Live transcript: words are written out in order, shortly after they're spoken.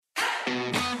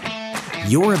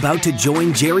You're about to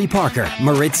join Jerry Parker,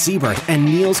 Moritz Siebert, and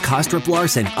Niels Kostrup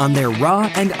Larsen on their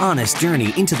raw and honest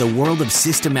journey into the world of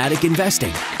systematic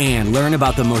investing and learn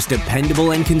about the most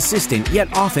dependable and consistent yet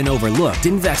often overlooked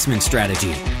investment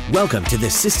strategy. Welcome to the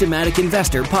Systematic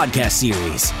Investor Podcast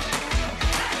Series.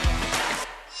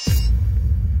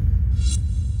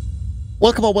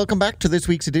 Welcome back to this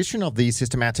week's edition of the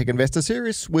Systematic Investor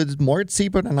Series with Moritz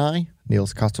Siebert and I,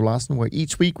 Niels Kostrup Larsen, where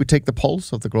each week we take the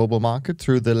pulse of the global market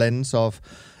through the lens of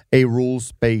a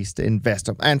rules-based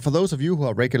investor. And for those of you who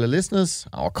are regular listeners,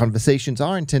 our conversations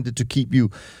are intended to keep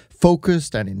you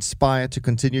focused and inspired to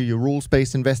continue your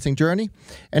rules-based investing journey.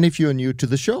 And if you're new to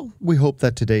the show, we hope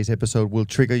that today's episode will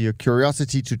trigger your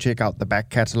curiosity to check out the back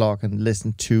catalog and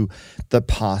listen to the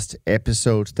past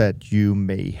episodes that you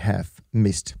may have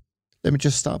missed. Let me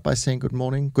just start by saying good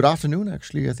morning. Good afternoon,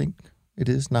 actually, I think it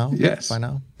is now. Yes. By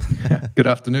now. Good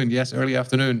afternoon. Yes, early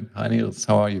afternoon. Hi, Niels.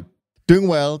 How are you? Doing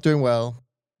well.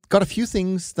 Got a few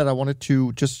things that I wanted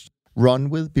to just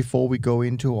run with before we go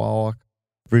into our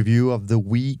review of the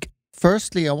week.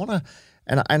 Firstly, I want to,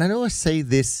 and I know I say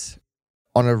this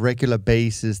on a regular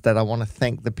basis, that I want to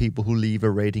thank the people who leave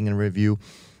a rating and review.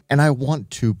 And I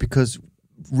want to, because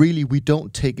really, we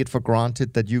don't take it for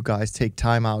granted that you guys take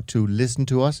time out to listen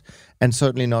to us, and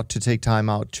certainly not to take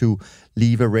time out to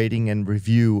leave a rating and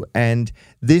review. And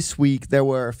this week, there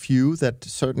were a few that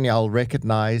certainly I'll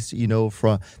recognize. There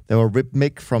were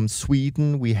Ripmick from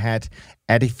Sweden. We had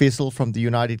Adi Fizzle from the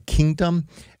United Kingdom.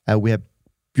 We have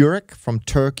Burek from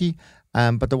Turkey.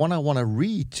 But the one I want to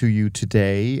read to you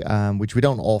today, which we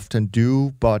don't often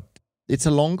do, but it's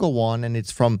a longer one, and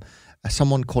it's from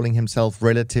someone calling himself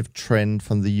Relative Trend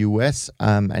from the US,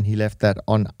 and he left that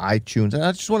on iTunes. And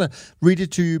I just want to read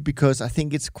it to you because I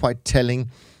think it's quite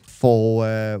telling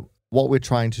for what we're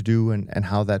trying to do and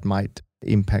how that might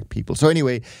impact people. So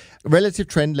anyway, Relative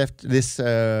Trend left this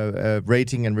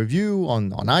rating and review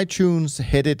on iTunes,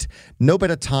 headed "No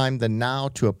better time than now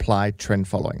to apply trend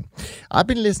following. I've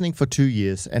been listening for 2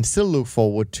 years and still look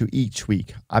forward to each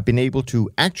week. I've been able to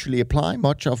actually apply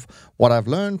much of what I've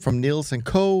learned from Niels &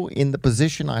 Co. in the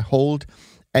position I hold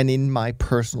and in my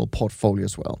personal portfolio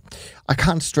as well. I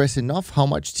can't stress enough how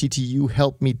much TTU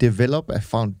helped me develop a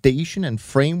foundation and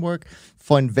framework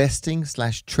for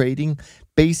investing/trading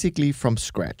basically from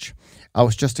scratch. I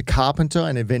was just a carpenter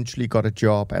and eventually got a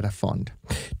job at a fund.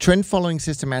 Trend following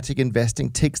systematic investing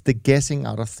takes the guessing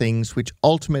out of things, which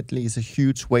ultimately is a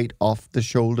huge weight off the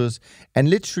shoulders and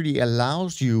literally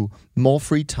allows you more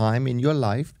free time in your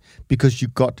life because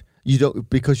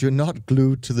you're not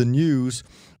glued to the news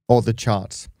or the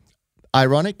charts.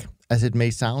 Ironic as it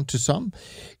may sound to some,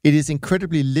 it is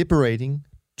incredibly liberating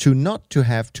to not to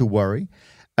have to worry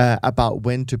about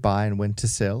when to buy and when to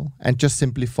sell, and just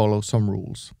simply follow some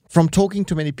rules. From talking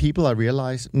to many people, I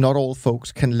realize not all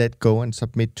folks can let go and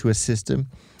submit to a system,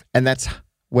 and that's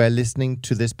where listening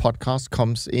to this podcast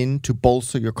comes in to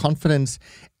bolster your confidence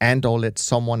and or let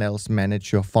someone else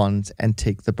manage your funds and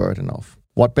take the burden off.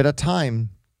 What better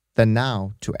time than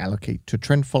now to allocate to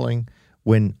trend following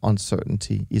when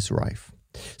uncertainty is rife?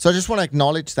 So I just want to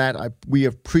acknowledge that. We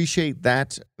appreciate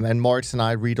that. And Moritz and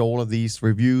I read all of these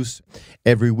reviews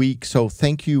every week. So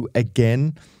thank you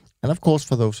again. And of course,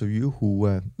 for those of you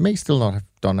who may still not have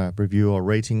done a review or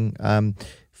rating,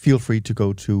 feel free to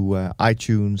go to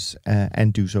iTunes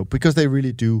and do so, because they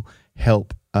really do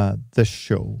help the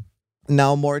show.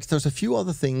 Now, Moritz, there's a few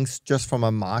other things just from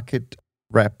a market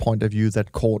wrap point of view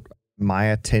that caught my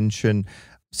attention.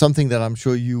 Something that I'm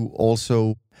sure you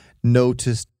also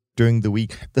noticed during the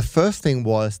week. The first thing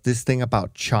was this thing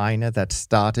about China that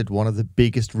started one of the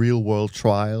biggest real-world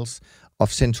trials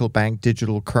of central bank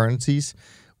digital currencies,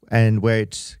 and where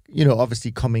it's, obviously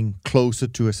coming closer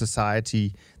to a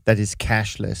society that is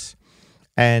cashless.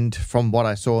 And from what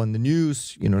I saw in the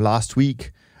news, last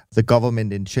week, the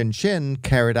government in Shenzhen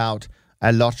carried out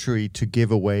a lottery to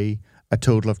give away a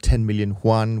total of 10 million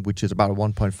yuan, which is about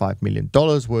 $1.5 million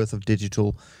worth of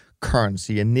digital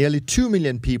currency. And nearly 2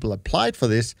 million people applied for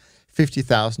this,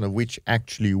 50,000 of which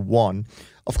actually won.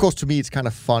 Of course, to me, it's kind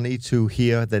of funny to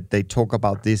hear that they talk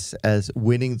about this as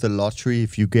winning the lottery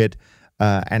if you get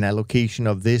an allocation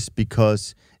of this,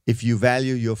 because if you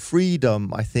value your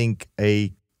freedom, I think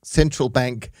a central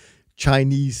bank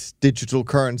Chinese digital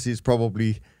currency is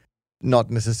probably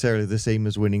not necessarily the same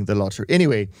as winning the lottery.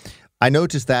 Anyway, I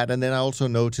noticed that, and then I also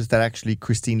noticed that actually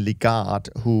Christine Lagarde,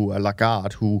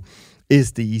 who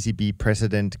is the ECB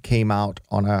president, came out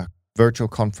on a virtual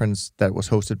conference that was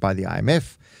hosted by the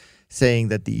IMF, saying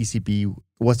that the ECB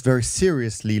was very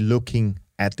seriously looking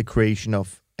at the creation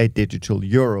of a digital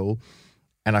euro.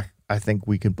 And I think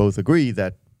we can both agree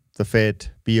that the Fed,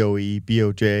 BOE,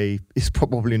 BOJ is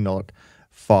probably not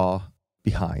far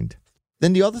behind.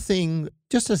 Then the other thing,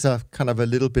 just as a kind of a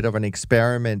little bit of an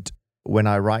experiment when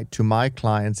I write to my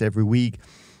clients every week,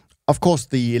 of course,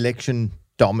 the election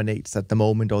dominates at the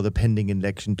moment, or the pending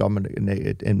election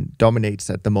dominates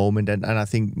at the moment. And I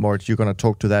think, Moritz, you're going to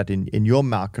talk to that in your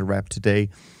market wrap today.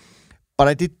 But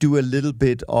I did do a little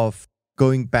bit of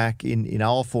going back in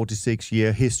our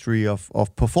 46-year history of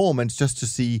performance just to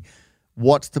see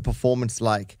what's the performance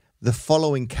like the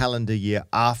following calendar year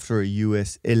after a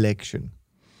U.S. election.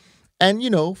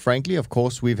 And, frankly, of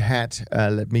course, we've had,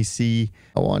 let me see,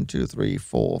 1, 2, 3,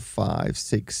 4, 5,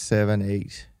 6, 7,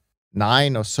 8,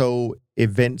 9 or so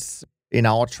events in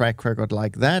our track record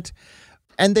like that.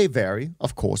 And they vary,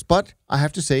 of course. But I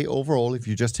have to say, overall, if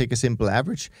you just take a simple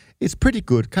average, it's pretty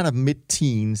good, kind of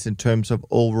mid-teens in terms of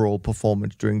overall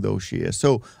performance during those years.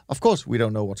 So, of course, we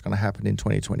don't know what's going to happen in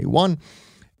 2021.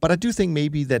 But I do think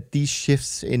maybe that these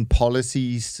shifts in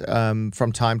policies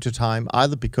from time to time,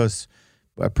 either because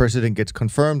a president gets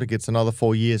confirmed, it gets another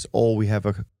 4 years, or we have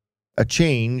a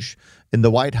change in the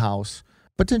White House,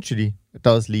 potentially it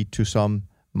does lead to some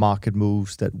market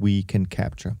moves that we can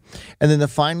capture. And then the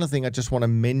final thing I just want to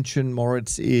mention,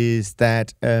 Moritz, is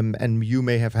that, and you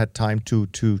may have had time to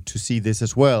see this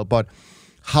as well, but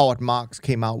Howard Marks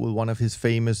came out with one of his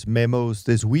famous memos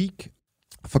this week.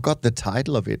 I forgot the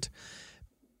title of it.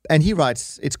 And he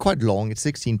writes, it's quite long, it's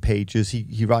 16 pages.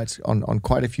 He writes on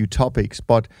quite a few topics,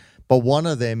 but one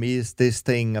of them is this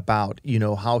thing about,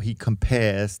 how he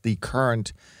compares the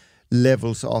current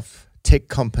levels of tech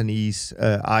companies,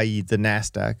 i.e. the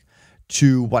NASDAQ,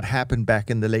 to what happened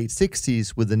back in the late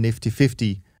 60s with the Nifty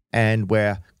 50, and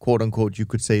where, quote unquote, you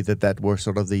could say that were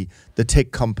sort of the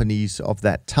tech companies of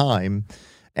that time,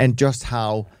 and just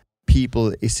how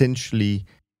people essentially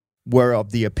were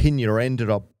of the opinion, or ended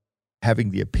up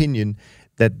having the opinion,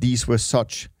 that these were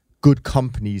such good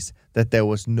companies that there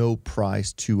was no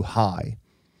price too high.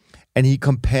 And he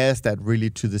compares that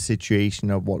really to the situation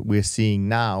of what we're seeing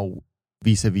now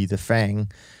vis-a-vis the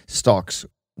FANG stocks,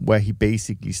 where he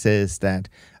basically says that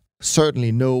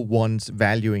certainly no one's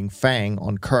valuing FANG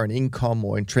on current income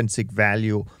or intrinsic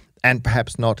value, and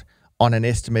perhaps not on an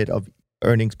estimate of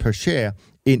earnings per share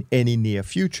in any near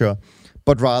future,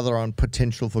 but rather on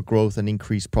potential for growth and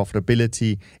increased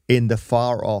profitability in the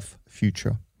far-off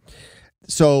future.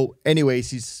 So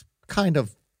anyways, he's kind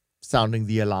of sounding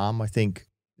the alarm, I think,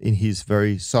 in his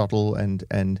very subtle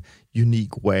and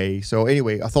unique way. So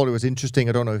anyway, I thought it was interesting.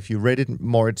 I don't know if you read it,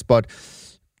 Moritz, but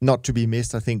not to be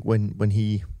missed, I think, when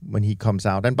he comes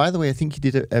out. And by the way, I think he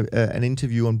did an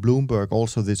interview on Bloomberg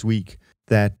also this week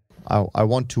that I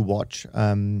want to watch.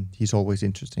 He's always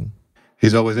interesting.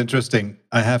 He's always interesting.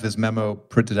 I have his memo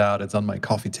printed out. It's on my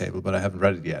coffee table, but I haven't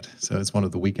read it yet. So it's one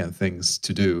of the weekend things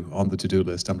to do on the to-do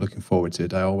list. I'm looking forward to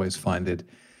it. I always find it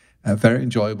very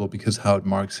enjoyable because Howard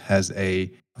Marks has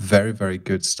a very, very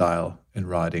good style in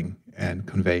writing and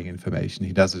conveying information.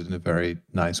 He does it in a very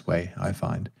nice way, I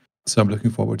find. So I'm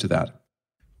looking forward to that.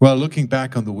 Well, looking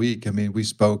back on the week, we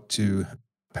spoke to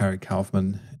Perry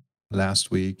Kaufman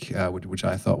last week, which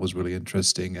I thought was really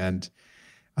interesting. And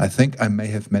I think I may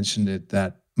have mentioned it,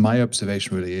 that my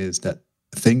observation really is that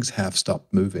things have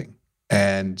stopped moving.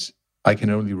 And I can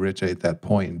only reiterate that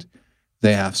point.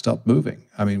 They have stopped moving.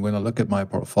 When I look at my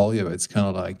portfolio, it's kind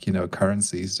of like,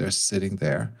 currencies, they're sitting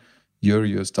there. Euro,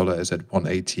 US dollar is at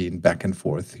 118 back and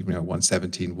forth,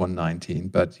 117, 119.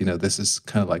 But, this is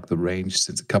kind of like the range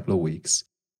since a couple of weeks.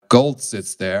 Gold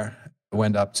sits there,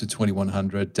 went up to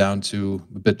 2100, down to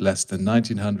a bit less than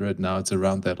 1900. Now it's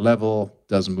around that level,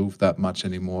 doesn't move that much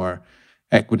anymore.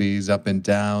 Equities up and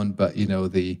down, but,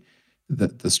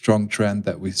 the strong trend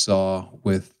that we saw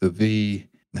with the V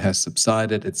has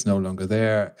subsided. It's no longer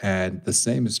there. And the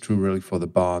same is true really for the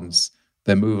bonds.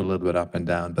 They move a little bit up and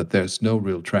down, but there's no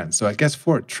real trend. So I guess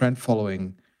for a trend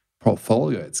following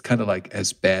portfolio, it's kind of like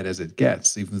as bad as it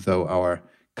gets, even though our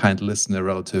kind listener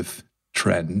relative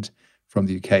trend from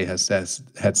the UK has said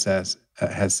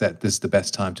this is the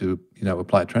best time to,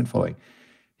 apply trend following.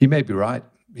 He may be right.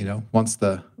 Once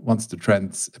the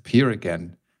trends appear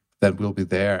again, then we'll be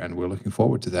there and we're looking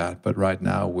forward to that. But right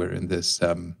now we're in this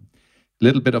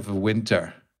little bit of a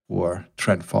winter for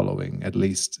trend following. At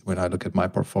least when I look at my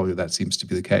portfolio, that seems to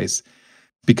be the case,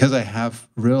 because I have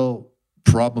real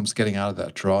problems getting out of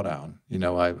that drawdown.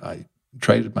 I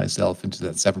traded myself into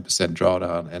that 7%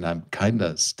 drawdown, and I'm kind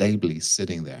of stably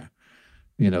sitting there.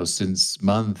 Since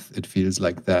month, it feels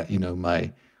like that,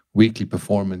 my weekly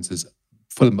performance is,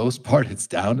 for the most part, it's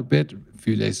down a bit, a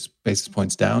few basis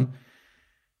points down.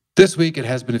 This week, it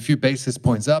has been a few basis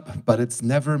points up, but it's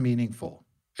never meaningful.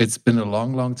 It's been a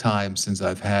long, long time since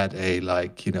I've had a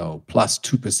plus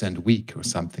 2% week or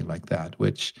something like that,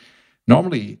 which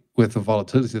normally with the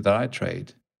volatility that I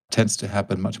trade tends to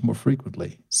happen much more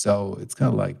frequently. So it's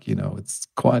kind of like, it's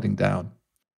quieting down.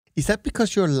 Is that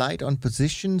because you're light on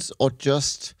positions or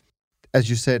just, as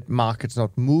you said, market's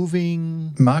not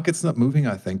moving? Market's not moving,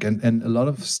 I think, and a lot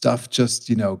of stuff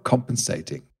just,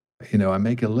 compensating. I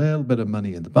make a little bit of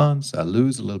money in the bonds, I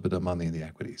lose a little bit of money in the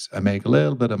equities. I make a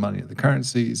little bit of money in the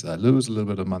currencies, I lose a little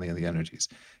bit of money in the energies,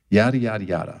 yada, yada,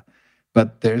 yada.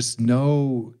 But there's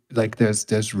no,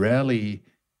 there's rarely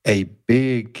a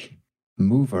big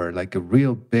mover, like a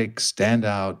real big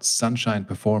standout sunshine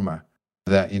performer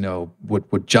that,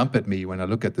 would jump at me when I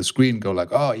look at the screen, go like,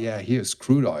 oh yeah, here's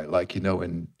crude oil, like,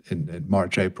 in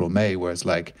March, April, May, where it's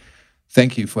like,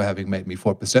 thank you for having made me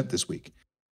 4% this week.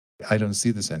 I don't see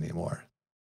this anymore.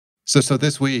 So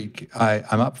this week,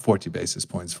 I'm up 40 basis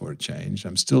points for a change.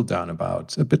 I'm still down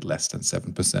about a bit less than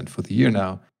 7% for the year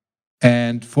now.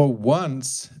 And for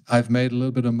once, I've made a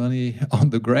little bit of money on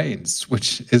the grains,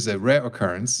 which is a rare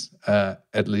occurrence,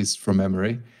 at least from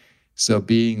memory. So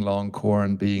being long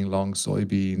corn, being long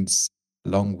soybeans,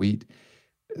 long wheat,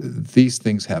 these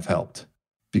things have helped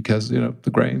because, the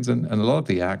grains and a lot of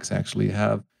the ags actually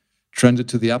have trended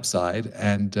to the upside,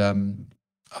 and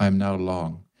I'm now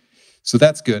long. So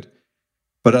that's good.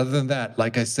 But other than that,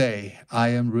 like I say, I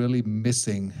am really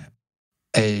missing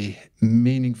a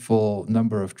meaningful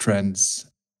number of trends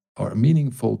or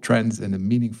meaningful trends in a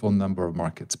meaningful number of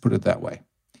markets, put it that way.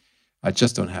 I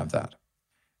just don't have that.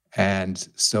 And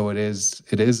so it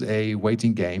is a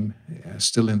waiting game,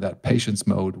 still in that patience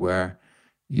mode where,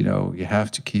 you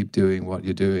have to keep doing what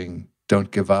you're doing.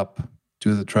 Don't give up,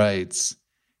 do the trades,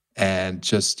 and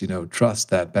just, trust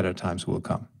that better times will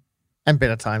come. And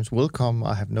better times will come,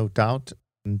 I have no doubt.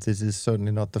 And this is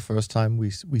certainly not the first time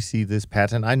we see this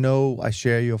pattern. I know I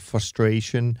share your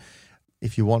frustration.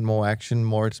 If you want more action,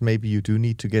 Moritz, maybe you do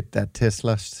need to get that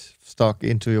Tesla stock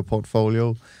into your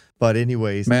portfolio. But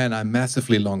anyways. Man, I'm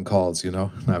massively long calls,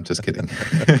 No, I'm just kidding.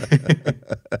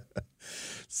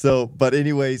 But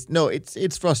anyways, no,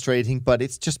 it's frustrating, but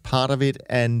it's just part of it.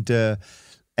 And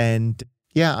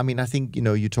yeah, I mean, I think,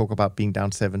 you talk about being down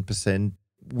 7%,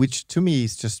 which to me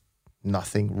is just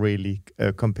nothing really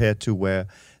compared to where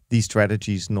these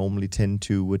strategies normally tend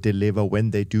to deliver when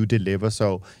they do deliver.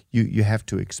 So you have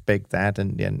to expect that.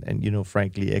 And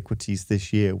frankly, equities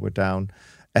this year were down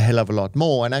a hell of a lot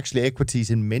more. And actually equities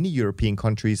in many European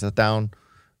countries are down,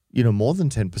 more than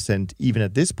 10%, even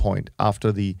at this point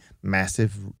after the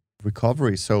massive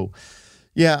recovery. So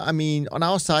yeah, I mean, on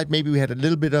our side, maybe we had a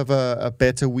little bit of a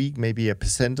better week, maybe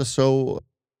 1% or so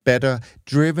better,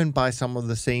 driven by some of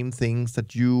the same things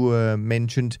that you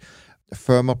mentioned.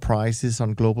 Firmer prices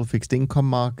on global fixed income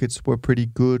markets were pretty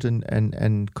good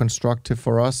and constructive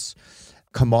for us.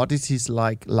 Commodities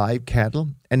like live cattle,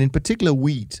 and in particular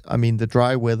wheat. I mean, the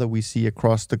dry weather we see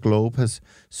across the globe has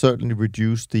certainly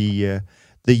reduced the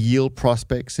yield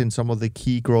prospects in some of the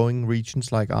key growing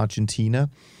regions like Argentina.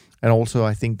 And also,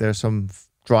 I think there's some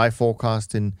dry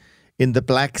forecast in the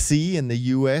Black Sea in the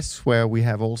US, where we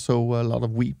have also a lot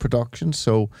of wheat production.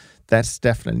 So that's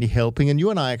definitely helping. And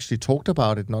you and I actually talked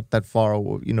about it not that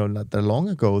not that long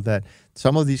ago, that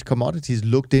some of these commodities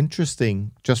looked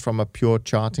interesting just from a pure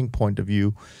charting point of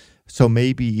view. So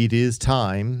maybe it is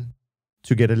time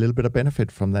to get a little bit of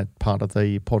benefit from that part of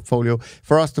the portfolio.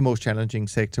 For us, the most challenging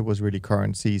sector was really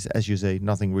currencies. As you say,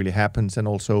 nothing really happens. And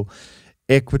also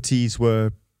equities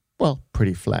were,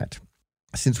 pretty flat.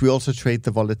 Since we also trade the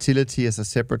volatility as a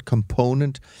separate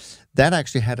component, that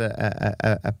actually had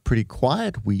a pretty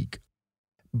quiet week.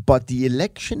 But the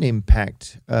election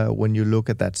impact, when you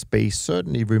look at that space,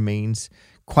 certainly remains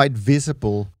quite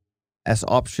visible, as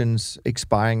options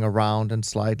expiring around and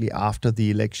slightly after the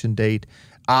election date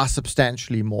are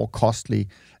substantially more costly,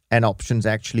 and options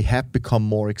actually have become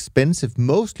more expensive,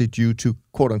 mostly due to,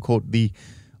 quote unquote, the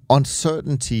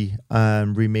uncertainty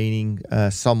remaining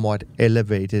somewhat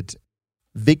elevated.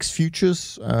 VIX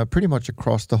futures pretty much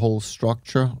across the whole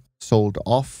structure sold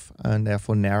off, and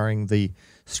therefore narrowing the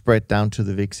spread down to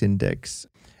the VIX index.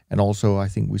 And also, I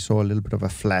think we saw a little bit of a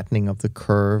flattening of the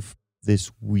curve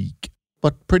this week,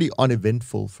 but pretty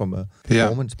uneventful from a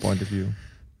performance point of view.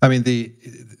 I mean, the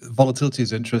volatility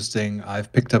is interesting.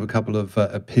 I've picked up a couple of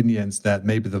opinions that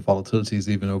maybe the volatility is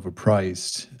even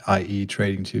overpriced, i.e.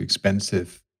 trading too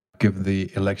expensive, given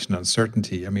the election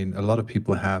uncertainty. I mean, a lot of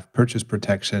people have purchase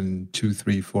protection 2,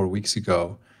 3, 4 weeks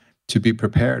ago to be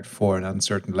prepared for an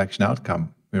uncertain election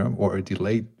outcome, or a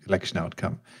delayed election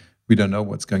outcome. We don't know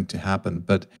what's going to happen.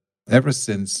 But ever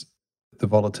since the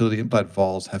volatility implied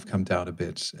vols have come down a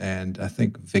bit. And I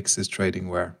think VIX is trading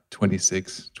where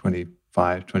 26,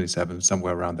 25, 27,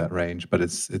 somewhere around that range, but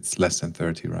it's less than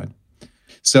 30, right?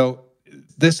 So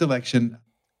this election,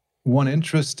 one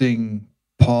interesting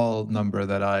poll number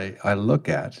that I look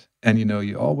at, and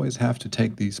you always have to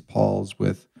take these polls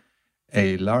with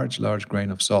a large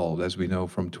grain of salt, as we know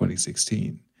from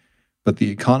 2016. But The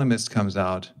Economist comes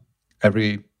out I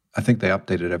think they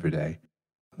update it every day,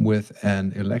 with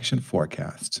an election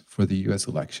forecast for the US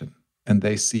election. And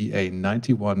they see a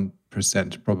 91%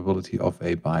 probability of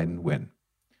a Biden win.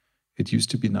 It used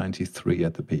to be 93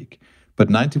 at the peak, but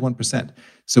 91%.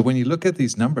 So when you look at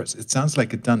these numbers, it sounds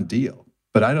like a done deal,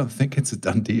 but I don't think it's a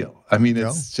done deal. I mean,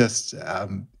 it's just, I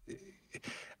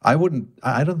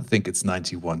don't think it's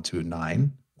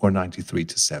 91-9 or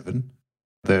 93-7.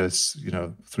 There's,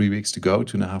 3 weeks to go,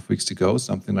 2.5 weeks to go,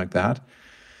 something like that.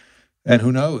 And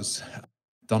who knows?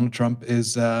 Donald Trump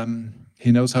is,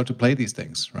 he knows how to play these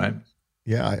things, right?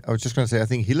 Yeah, I was just going to say, I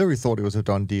think Hillary thought it was a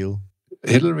done deal.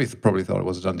 Hillary probably thought it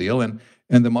was a done deal. And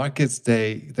the markets,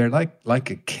 they're like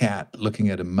a cat looking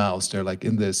at a mouse. They're like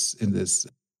in this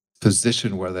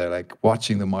position where they're like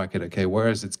watching the market. Okay, where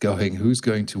is it going? Who's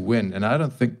going to win? And I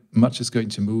don't think much is going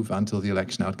to move until the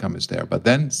election outcome is there. But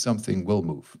then something will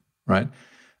move, right?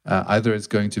 Either it's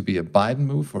going to be a Biden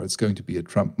move or it's going to be a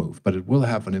Trump move, but it will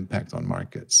have an impact on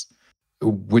markets.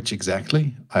 Which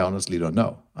exactly, I honestly don't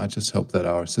know. I just hope that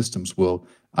our systems will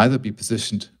either be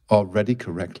positioned already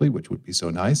correctly, which would be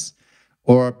so nice,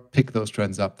 or pick those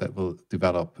trends up that will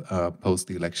develop post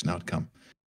the election outcome.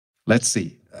 Let's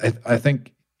see. I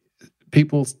think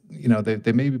people,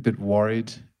 they may be a bit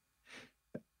worried.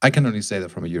 I can only say that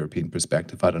from a European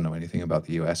perspective. I don't know anything about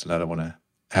the US, and I don't want to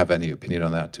have any opinion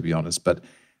on that, to be honest. But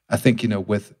I think,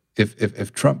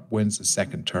 if Trump wins a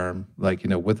second term,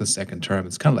 with a second term,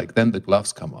 it's kind of like then the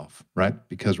gloves come off, right?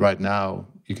 Because right now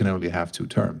you can only have 2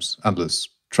 terms, unless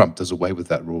Trump does away with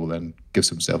that rule and gives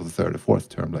himself a third or fourth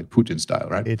term, like Putin style,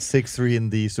 right? It's 6-3 in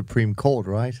the Supreme Court,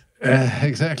 right?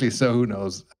 Exactly. So who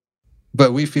knows?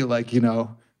 But we feel like,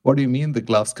 what do you mean the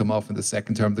gloves come off in the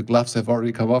second term? The gloves have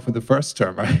already come off in the first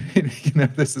term, right?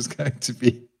 This is going to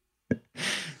be,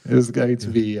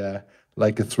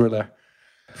 like a thriller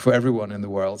for everyone in the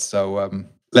world. So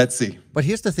let's see. But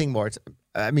here's the thing, Moritz.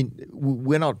 I mean,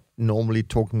 we're not normally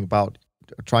talking about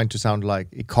trying to sound like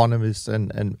economists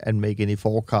and make any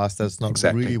forecasts. That's not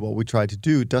really what we try to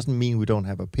do. It doesn't mean we don't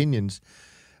have opinions.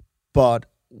 But,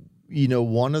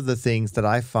 one of the things that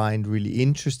I find really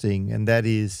interesting, and that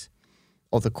is,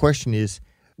 or the question is,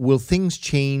 will things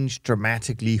change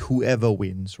dramatically whoever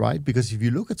wins, right? Because if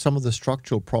you look at some of the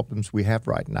structural problems we have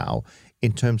right now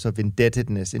in terms of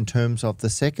indebtedness, in terms of the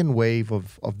second wave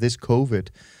of this COVID,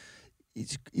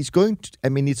 it's going to,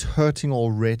 it's hurting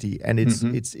already. And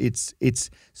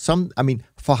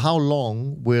for how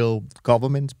long will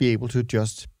governments be able to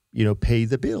just, pay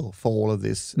the bill for all of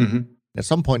this? Mm-hmm. At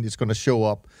some point, it's going to show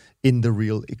up in the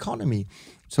real economy.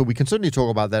 So we can certainly talk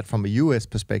about that from a US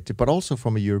perspective, but also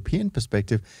from a European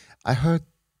perspective. I heard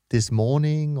this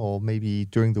morning or maybe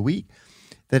during the week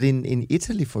that in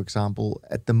Italy, for example,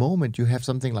 at the moment, you have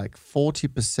something like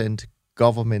 40%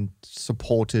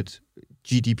 government-supported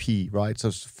GDP, right? So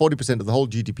 40% of the whole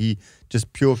GDP,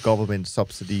 just pure government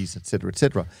subsidies, et cetera, et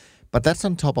cetera. But that's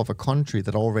on top of a country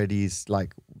that already is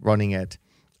like running at,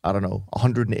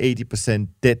 180%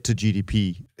 debt to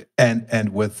GDP.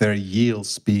 And with their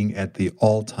yields being at the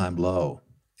all-time low.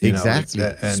 Exactly.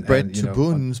 Spread to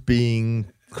bonds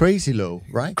being crazy low,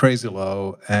 right? Crazy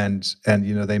low. And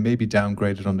they may be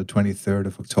downgraded on the 23rd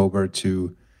of October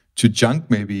to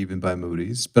junk, maybe even by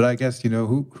Moody's. But I guess,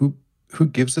 who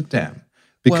gives a damn?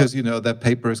 Because, that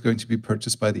paper is going to be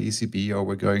purchased by the ECB, or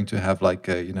we're going to have like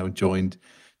a,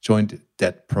 joint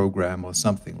debt program or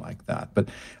something like that. But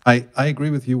I agree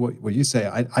with you what you say.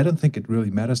 I don't think it really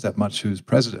matters that much who's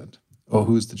president or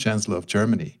who's the chancellor of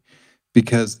Germany,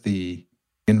 because the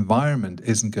environment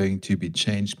isn't going to be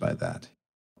changed by that.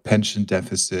 Pension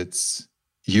deficits,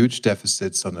 huge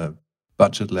deficits on a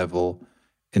budget level,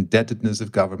 indebtedness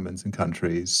of governments and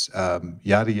countries,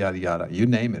 yada, yada, yada, you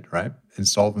name it, right?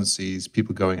 Insolvencies,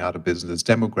 people going out of business,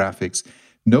 demographics.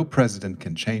 No president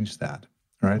can change that,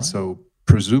 right? So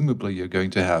presumably you're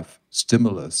going to have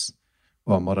stimulus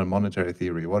or modern monetary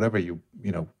theory, whatever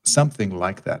something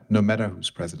like that, no matter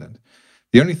who's president.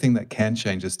 The only thing that can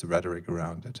change is the rhetoric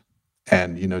around it.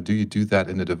 And, do you do that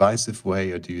in a divisive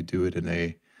way, or do you do it in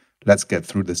a let's get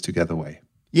through this together way?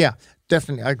 Yeah,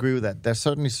 definitely. I agree with that. There's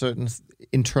certainly certain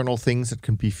internal things that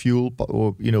can be fueled,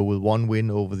 with one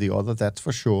win over the other, that's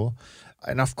for sure.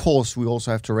 And of course, we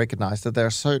also have to recognize that there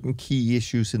are certain key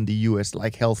issues in the US,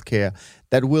 like healthcare,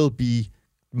 that will be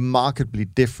markedly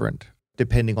different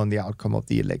depending on the outcome of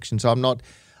the election. So I'm not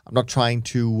trying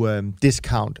to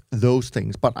discount those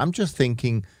things, but I'm just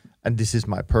thinking, and this is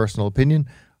my personal opinion,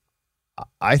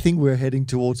 I think we're heading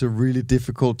towards a really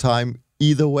difficult time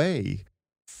either way.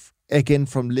 Again,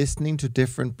 from listening to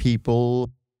different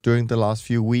people during the last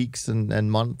few weeks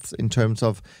and months, in terms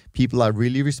of people I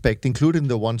really respect, including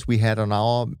the ones we had on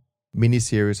our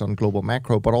mini-series on global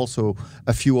macro, but also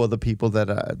a few other people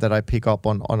that I pick up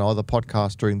on other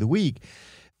podcasts during the week,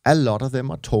 a lot of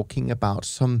them are talking about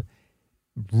some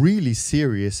really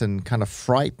serious and kind of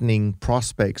frightening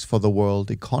prospects for the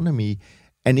world economy.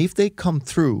 And if they come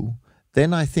through,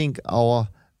 then I think our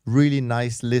really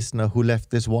nice listener who left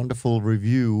this wonderful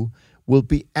review will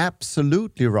be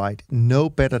absolutely right. No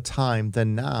better time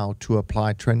than now to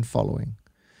apply trend following.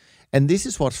 And this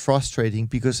is what's frustrating,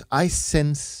 because I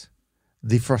sense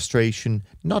the frustration,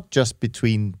 not just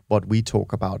between what we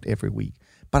talk about every week,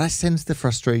 but I sense the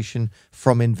frustration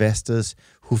from investors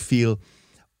who feel,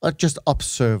 just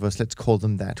observers, let's call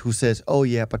them that, who says, oh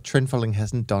yeah, but trend following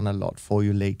hasn't done a lot for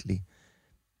you lately.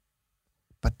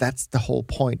 But that's the whole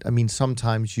point. I mean,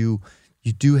 sometimes you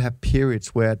do have periods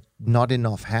where not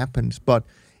enough happens, but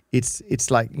it's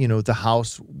like, the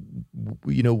house,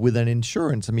 with an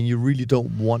insurance. I mean, you really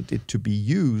don't want it to be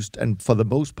used, and for the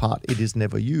most part, it is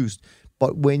never used.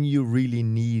 But when you really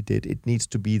need it, it needs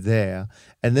to be there.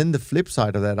 And then the flip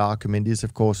side of that argument is,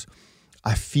 of course,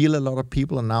 I feel a lot of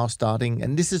people are now starting,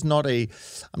 and this is I'm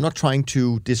not trying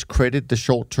to discredit the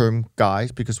short-term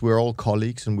guys, because we're all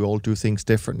colleagues and we all do things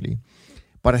differently.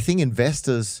 But I think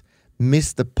investors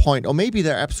miss the point, or maybe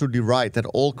they're absolutely right, that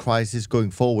all crisis going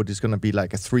forward is going to be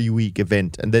like a 3-week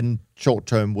event, and then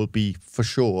short-term will be for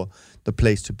sure the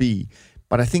place to be.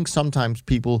 But I think sometimes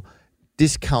people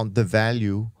discount the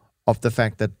value of the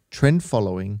fact that trend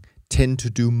following tend to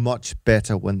do much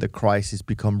better when the crisis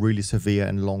become really severe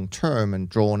and long-term and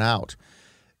drawn out.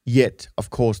 Yet, of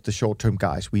course, the short-term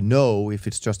guys, we know if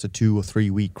it's just a 2 or 3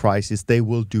 week crisis, they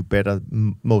will do better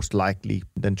most likely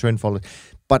than trend following.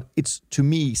 But to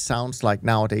me, sounds like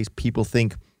nowadays people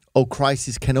think,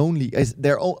 crisis can only,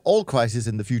 all crises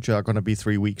in the future are going to be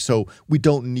 3 weeks. So we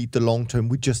don't need the long-term,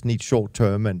 we just need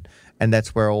short-term, and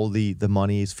that's where all the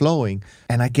money is flowing.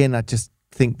 And again, I just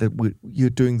think that you're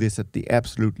doing this at the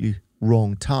absolutely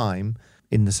wrong time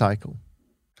in the cycle.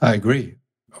 I agree.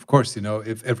 Of course,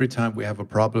 if every time we have a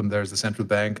problem, there's a central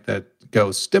bank that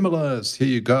goes, stimulus, here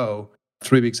you go,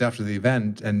 3 weeks after the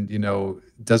event, and,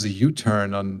 does a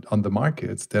U-turn on the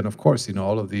markets, then of course,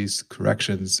 all of these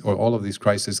corrections or all of these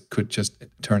crises could just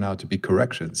turn out to be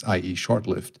corrections, i.e.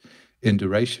 short-lived in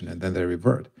duration, and then they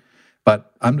revert.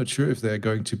 But I'm not sure if they're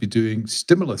going to be doing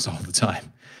stimulus all the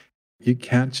time. You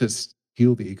can't just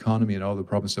heal the economy and all the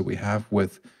problems that we have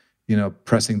with,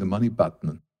 pressing the money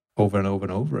button over and over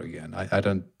and over again. I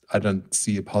don't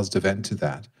see a positive end to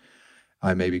that.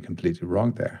 I may be completely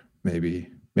wrong there. Maybe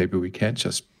we can't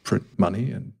just print money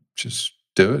and just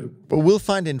do it. But we'll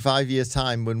find in 5 years'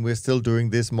 time when we're still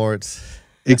doing this more.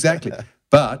 Exactly.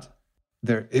 But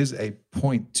there is a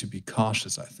point to be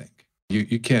cautious, I think.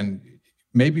 You can,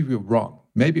 maybe we're wrong.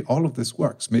 Maybe all of this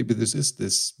works. Maybe this is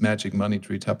this magic money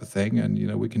tree type of thing, and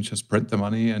we can just print the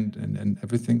money and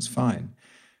everything's fine.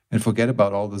 And forget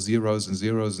about all the zeros and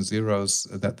zeros and zeros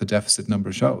that the deficit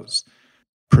number shows.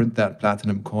 Print that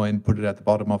platinum coin, put it at the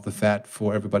bottom of the Fed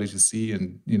for everybody to see,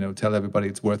 and tell everybody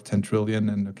it's worth 10 trillion,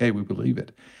 and okay, we believe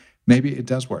it. Maybe it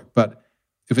does work, but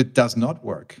if it does not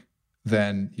work,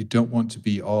 then you don't want to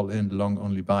be all in, long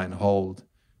only buy and hold,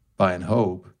 buy and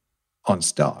hope on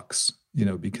stocks,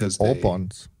 because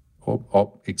bonds. Or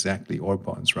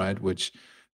bonds, right? Which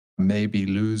may be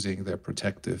losing their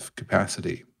protective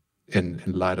capacity in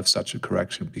light of such a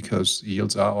correction, because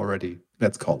yields are already,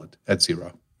 let's call it, at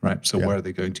zero, right? So where are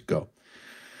they going to go?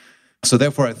 So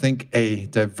therefore, I think a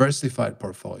diversified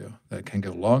portfolio that can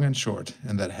go long and short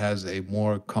and that has a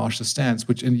more cautious stance,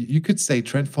 which, and you could say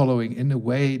trend following in a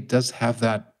way does have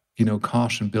that,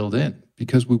 caution built in,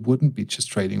 because we wouldn't be just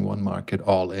trading one market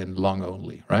all in long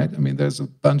only, right? I mean, there's a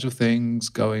bunch of things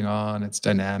going on. It's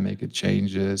dynamic. It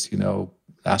changes.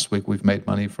 Last week we've made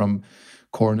money from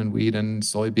corn and wheat and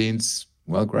soybeans.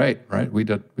 Well, great, right? We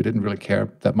didn't really care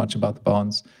that much about the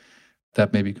bonds.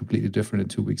 That may be completely different in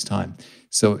 2 weeks' time.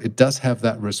 So it does have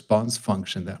that response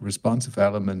function, that responsive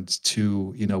element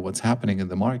to, what's happening in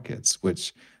the markets,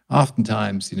 which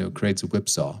oftentimes, creates a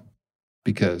whipsaw,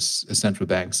 because a central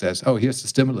bank says, oh, here's the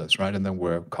stimulus, right? And then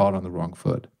we're caught on the wrong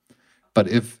foot. But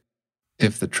if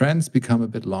the trends become a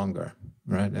bit longer,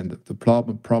 right, and the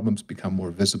problems become more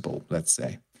visible, let's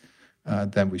say,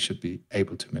 then we should be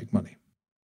able to make money.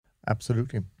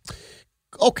 Absolutely.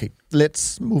 Okay,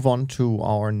 let's move on to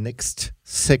our next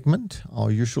segment,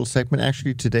 our usual segment.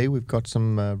 Actually, today we've got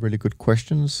some really good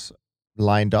questions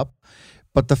lined up.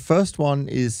 But the first one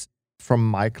is from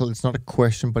Michael. It's not a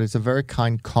question, but it's a very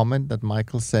kind comment that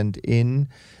Michael sent in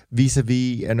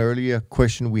vis-a-vis an earlier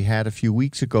question we had a few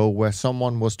weeks ago where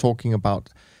someone was talking about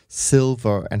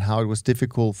silver and how it was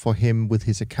difficult for him with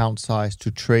his account size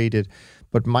to trade it.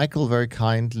 But Michael very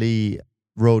kindly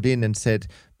wrote in and said,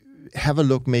 have a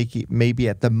look maybe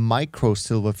at the micro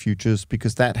silver futures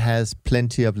because that has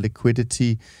plenty of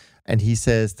liquidity. And he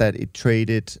says that it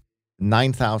traded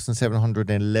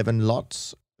 9,711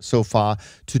 lots so far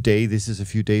today. This is a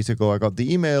few days ago. I got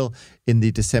the email in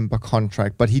the December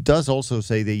contract. But he does also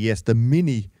say that, yes, the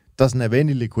mini doesn't have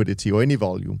any liquidity or any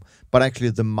volume, but actually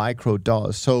the micro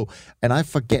does. So, and I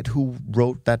forget who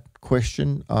wrote that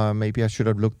question. Maybe I should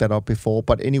have looked that up before.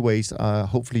 But anyways,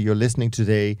 hopefully you're listening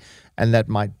today, and that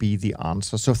might be the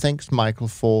answer. So thanks, Michael,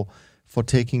 for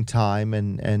taking time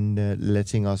and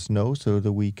letting us know so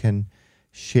that we can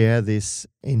share this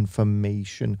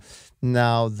information.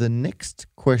 Now, the next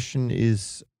question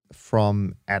is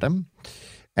from Adam.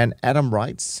 And Adam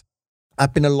writes,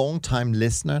 I've been a long-time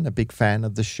listener and a big fan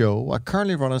of the show. I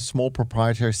currently run a small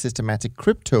proprietary systematic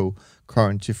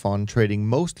cryptocurrency fund trading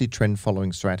mostly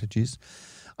trend-following strategies.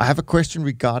 I have a question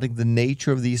regarding the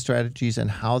nature of these strategies and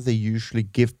how they usually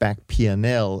give back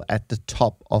P&L at the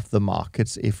top of the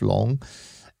markets if long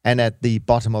and at the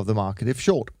bottom of the market if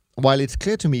short. While it's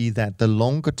clear to me that the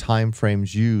longer time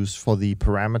frames used for the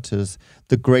parameters,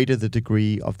 the greater the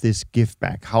degree of this give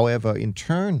back. However, in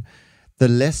turn, the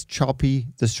less choppy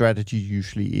the strategy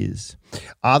usually is.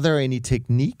 Are there any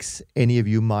techniques any of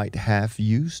you might have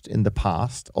used in the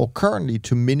past or currently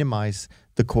to minimize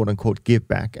the quote-unquote give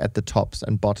back at the tops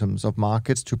and bottoms of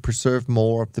markets to preserve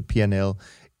more of the P&L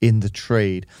in the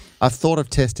trade? I've thought of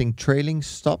testing trailing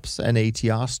stops and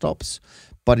ATR stops,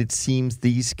 but it seems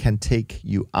these can take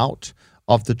you out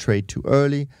of the trade too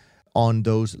early on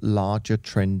those larger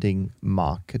trending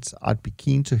markets. I'd be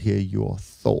keen to hear your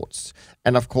thoughts.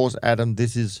 And of course, Adam,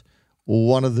 this is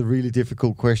one of the really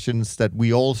difficult questions that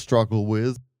we all struggle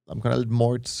with. I'm going to let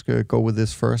Moritz go with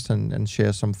this first and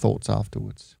share some thoughts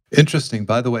afterwards. Interesting.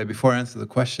 By the way, before I answer the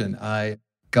question, I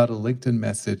got a LinkedIn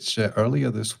message earlier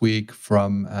this week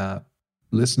from a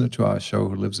listener to our show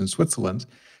who lives in Switzerland,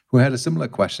 who had a similar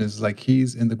question. It's like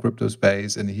he's in the crypto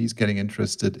space and he's getting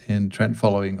interested in trend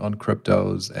following on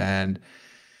cryptos and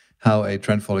how a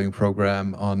trend following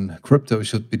program on crypto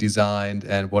should be designed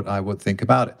and what I would think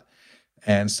about it.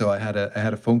 And so I had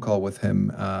a phone call with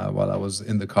him while I was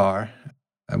in the car,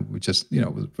 and we just,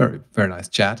 it was a very, very nice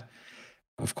chat.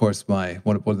 Of course, one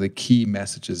of the key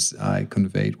messages I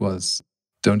conveyed was,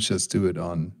 don't just do it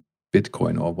on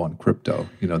Bitcoin or one crypto.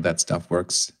 That stuff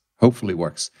hopefully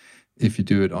works. If you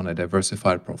do it on a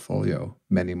diversified portfolio,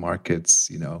 many markets,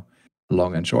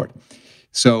 long and short.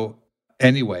 So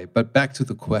anyway, but back to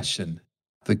the question,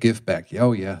 the give back.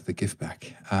 Oh yeah, the give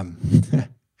back.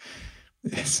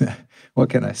 What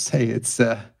can I say? It's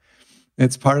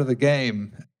part of the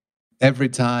game. Every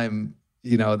time,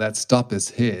 that stop is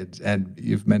hit, and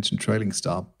you've mentioned trailing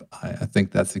stop, I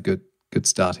think that's a good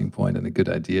starting point and a good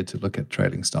idea to look at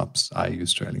trailing stops. I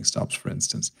use trailing stops, for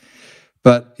instance.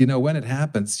 But, when it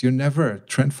happens, you're never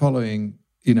trend following,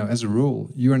 as a rule,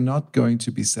 you're not going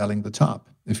to be selling the top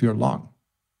if you're long.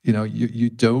 You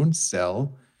don't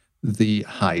sell the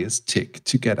highest tick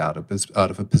to get out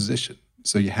of a position.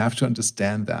 So you have to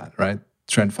understand that, right?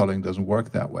 Trend following doesn't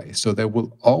work that way. So there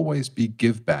will always be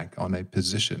give back on a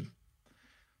position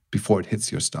before it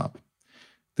hits your stop.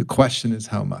 The question is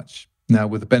how much. Now,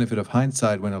 with the benefit of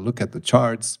hindsight, when I look at the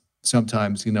charts,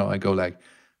 sometimes, I go like,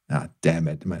 damn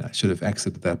it, man, I should have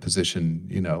exited that position,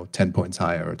 10 points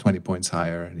higher or 20 points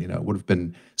higher. It would have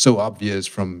been so obvious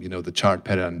from, the chart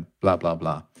pattern, blah, blah,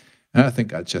 blah. And I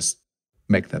think I just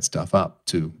make that stuff up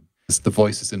too. It's the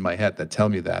voices in my head that tell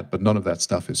me that, but none of that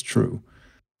stuff is true.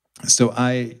 So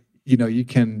you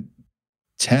can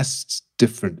test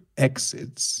different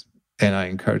exits, and I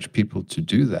encourage people to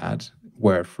do that,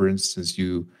 where, for instance,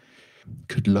 you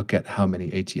could look at how many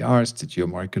ATRs did your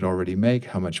market already make,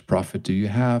 how much profit do you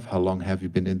have, how long have you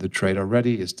been in the trade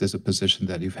already, is this a position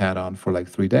that you've had on for like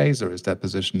 3 days, or is that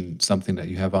position something that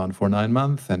you have on for 9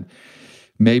 months? And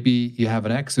maybe you have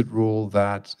an exit rule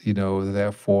that,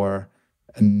 therefore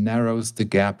narrows the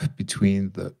gap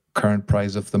between the current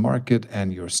price of the market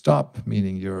and your stop,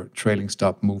 meaning your trailing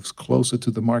stop moves closer to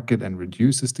the market and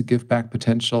reduces the give back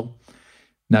potential.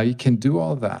 Now you can do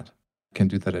all that. You can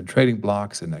do that in trading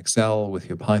blocks, in Excel, with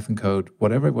your Python code,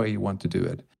 whatever way you want to do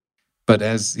it. But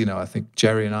as I think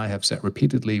Jerry and I have said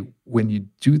repeatedly, when you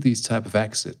do these type of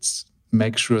exits,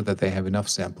 make sure that they have enough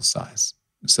sample size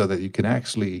so that you can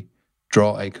actually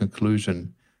draw a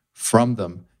conclusion from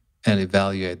them and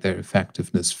evaluate their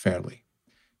effectiveness fairly.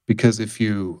 Because if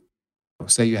you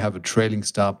say you have a trailing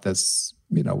stop that's,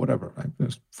 whatever, right?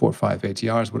 There's 4 or 5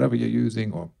 ATRs, whatever you're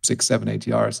using, or 6, 7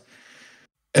 ATRs.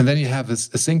 And then you have a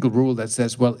single rule that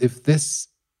says, well, if this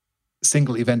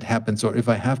single event happens, or if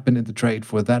I have been in the trade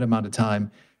for that amount of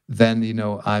time, then,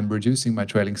 I'm reducing my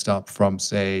trailing stop from,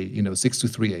 say, 6 to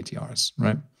 3 ATRs,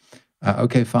 right?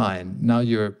 Okay, fine. Now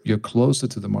you're closer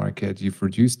to the market. You've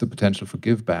reduced the potential for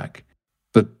give back.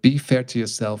 But be fair to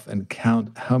yourself and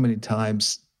count how many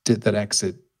times did that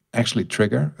exit actually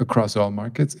trigger across all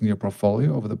markets in your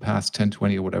portfolio over the past 10,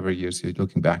 20, or whatever years you're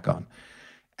looking back on.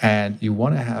 And you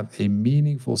want to have a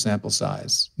meaningful sample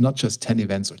size, not just 10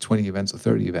 events or 20 events or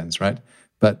 30 events, right?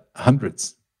 But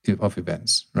hundreds of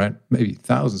events, right? Maybe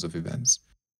thousands of events,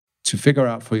 to figure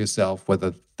out for yourself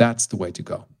whether that's the way to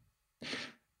go.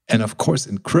 And of course,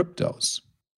 in cryptos,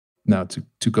 now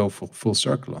to go full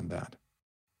circle on that,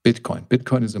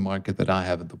 Bitcoin is a market that I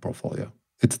have in the portfolio.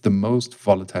 It's the most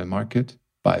volatile market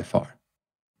by far.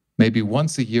 Maybe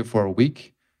once a year for a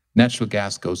week, natural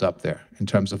gas goes up there in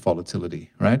terms of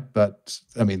volatility, right? But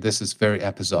I mean, this is very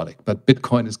episodic. But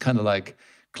Bitcoin is kind of like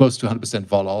close to 100%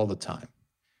 vol all the time.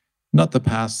 Not the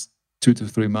past 2 to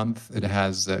 3 months. It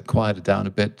has quieted down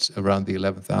a bit around the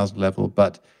 11,000 level,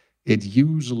 but it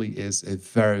usually is a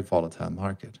very volatile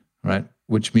market, right?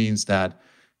 Which means that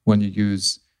when you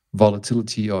use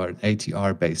volatility or an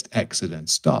ATR-based exit and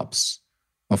stops,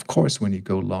 of course, when you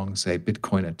go long, say,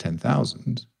 Bitcoin at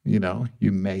 10,000,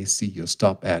 you may see your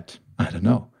stop at,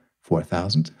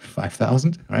 4,000,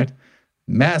 5,000, right?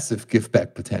 Massive give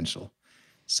back potential.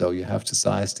 So you have to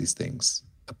size these things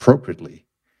appropriately,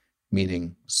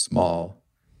 meaning small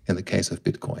in the case of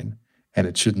Bitcoin. And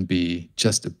it shouldn't be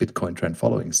just a Bitcoin trend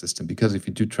following system, because if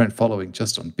you do trend following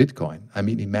just on Bitcoin,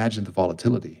 imagine the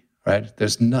volatility, right?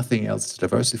 There's nothing else to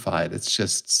diversify it. It's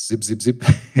just zip, zip, zip.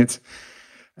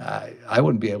 I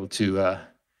wouldn't be able to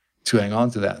hang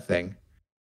on to that thing.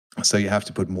 So you have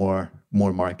to put more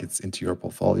markets into your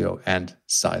portfolio and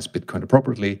size Bitcoin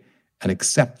appropriately, and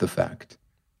accept the fact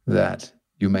that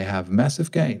you may have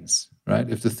massive gains, right?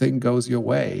 If the thing goes your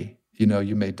way,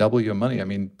 you may double your money.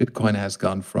 Bitcoin has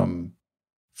gone from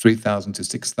 3,000 to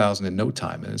 6,000 in no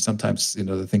time. And sometimes,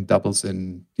 the thing doubles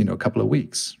in, a couple of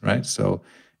weeks, right? So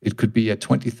it could be at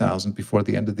 20,000 before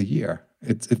the end of the year.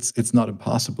 It's not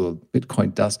impossible.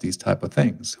 Bitcoin does these type of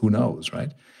things. Who knows,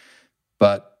 right?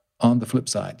 But on the flip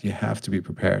side, you have to be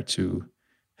prepared to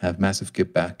have massive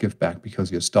give back,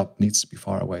 because your stop needs to be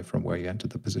far away from where you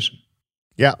entered the position.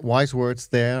 Yeah, wise words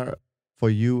there for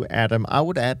you, Adam. I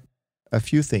would add a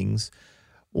few things.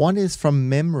 One is from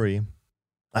memory.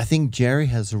 I think Jerry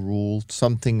has ruled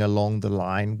something along the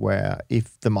line where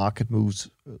if the market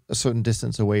moves a certain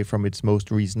distance away from its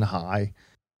most recent high,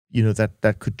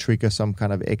 that could trigger some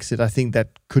kind of exit. I think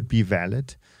that could be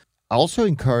valid. I also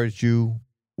encourage you,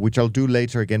 which I'll do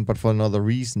later again, but for another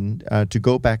reason, to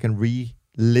go back and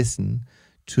re-listen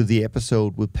to the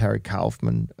episode with Perry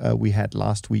Kaufman we had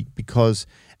last week, because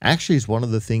actually it's one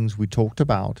of the things we talked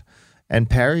about. And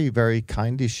Perry very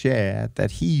kindly shared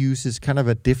that he uses kind of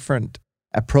a different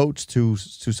approach to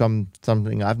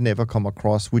something I've never come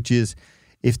across, which is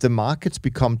if the markets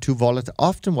become too volatile.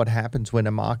 Often what happens when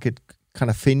a market kind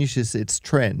of finishes its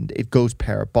trend, it goes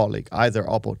parabolic, either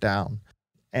up or down.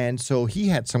 And so he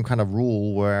had some kind of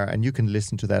rule where, and you can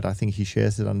listen to that, I think he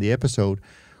shares it on the episode,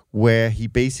 where he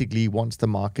basically, once the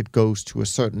market goes to a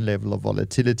certain level of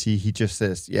volatility, he just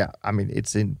says,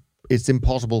 it's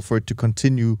impossible for it to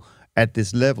continue at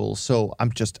this level, so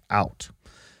I'm just out.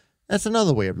 That's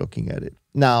another way of looking at it.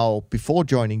 Now, before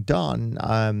joining Don,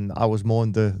 I was more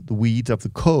in the weeds of the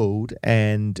code,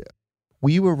 and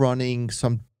we were running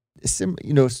some,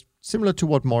 similar to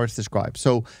what Moritz described.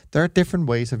 So there are different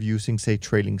ways of using, say,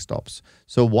 trailing stops.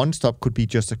 So one stop could be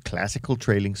just a classical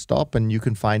trailing stop, and you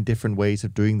can find different ways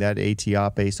of doing that,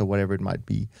 ATR-based or whatever it might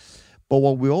be. But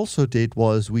what we also did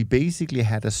was we basically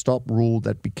had a stop rule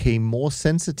that became more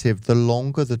sensitive the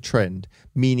longer the trend,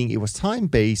 meaning it was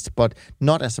time-based, but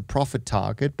not as a profit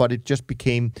target, but it just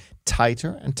became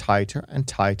tighter and tighter and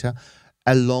tighter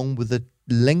along with the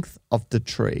length of the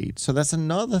trade. So that's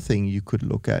another thing you could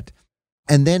look at.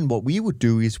 And then what we would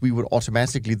do is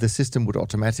the system would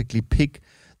automatically pick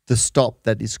the stop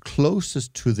that is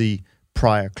closest to the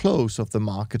prior close of the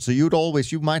market. So you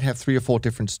might have 3 or 4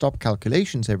 different stop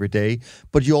calculations every day,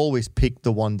 but you always pick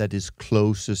the one that is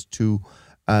closest to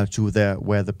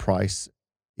where the price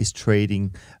is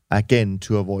trading, again,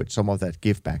 to avoid some of that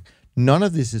give back. None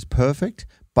of this is perfect,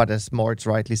 but as Moritz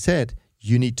rightly said,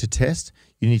 you need to test.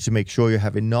 You need to make sure you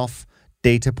have enough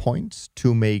data points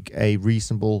to make a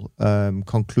reasonable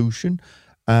conclusion?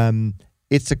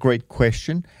 It's a great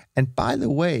question. And by the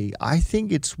way, I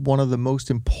think it's one of the most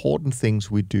important things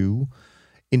we do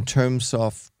in terms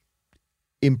of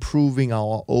improving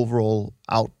our overall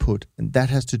output. And that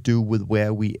has to do with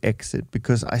where we exit,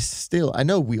 because I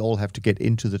know we all have to get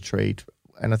into the trade.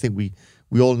 And I think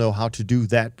we all know how to do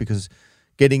that, because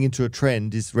getting into a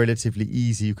trend is relatively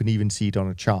easy. You can even see it on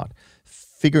a chart.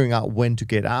 Figuring out when to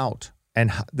get out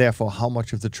and therefore how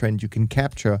much of the trend you can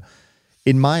capture,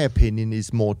 in my opinion,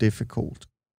 is more difficult.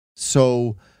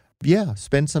 So yeah,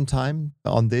 spend some time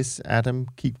on this, Adam.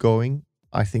 Keep going.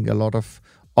 I think a lot of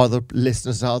other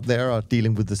listeners out there are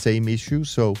dealing with the same issue.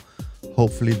 So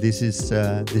hopefully this is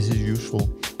useful.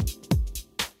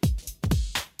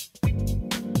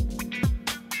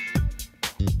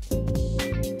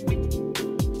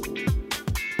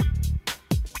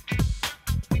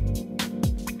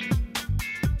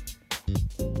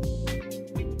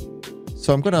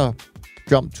 So I'm going to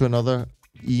jump to another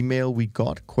email we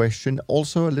got, question,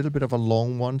 also a little bit of a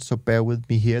long one, so bear with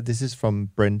me here. This is from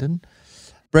Brendan.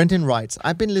 Brendan writes,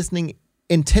 I've been listening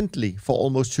intently for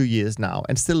almost 2 years now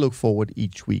and still look forward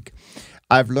each week.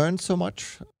 I've learned so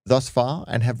much thus far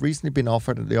and have recently been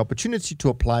offered the opportunity to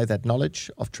apply that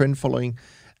knowledge of trend following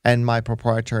and my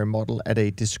proprietary model at a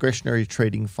discretionary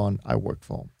trading fund I work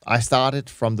for. I started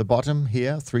from the bottom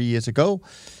here 3 years ago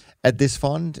at this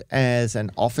fund as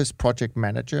an office project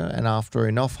manager, and after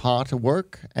enough hard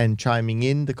work and chiming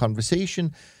in the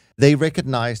conversation, they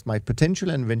recognized my potential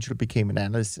and eventually became an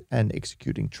analyst and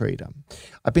executing trader.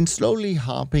 I've been slowly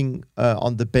harping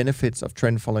on the benefits of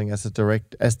trend following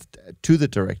to the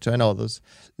director and others,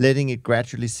 letting it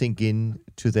gradually sink in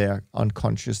to their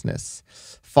unconsciousness.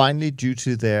 Finally, due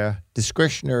to their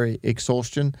discretionary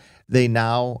exhaustion, they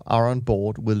now are on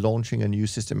board with launching a new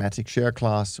systematic share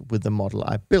class with the model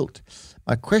I built.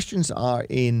 My questions are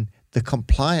in the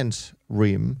compliance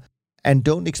realm and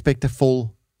don't expect a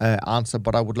full answer,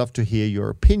 but I would love to hear your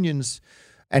opinions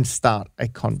and start a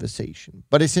conversation.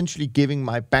 But essentially, giving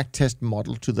my backtest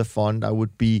model to the fund, I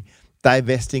would be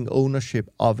divesting ownership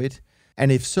of it.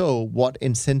 And if so, what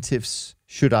incentives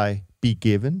should I be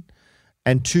given?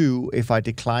 And two, if I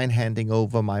decline handing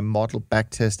over my model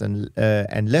backtest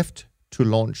and left to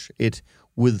launch it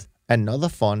with another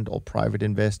fund or private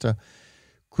investor,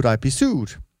 could I be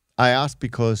sued? I ask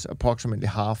because approximately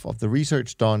half of the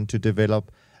research done to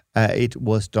develop it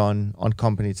was done on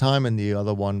company time and the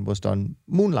other one was done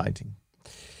moonlighting.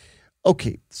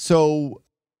 Okay, so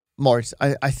Moritz,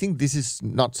 I think this is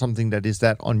not something that is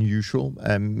that unusual,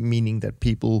 meaning that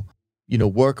people,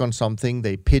 work on something,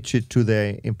 they pitch it to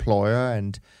their employer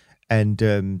and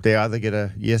they either get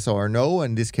a yes or a no.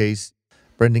 In this case,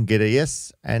 Brendan get a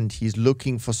yes, and he's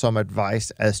looking for some advice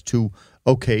as to,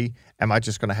 okay, am I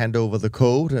just going to hand over the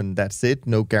code and that's it,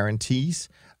 no guarantees?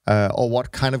 Or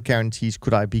what kind of guarantees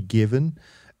could I be given?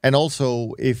 And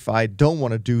also, if I don't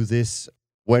want to do this,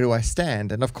 where do I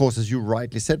stand? And of course, as you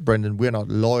rightly said, Brendan, we're not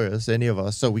lawyers, any of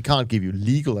us, so we can't give you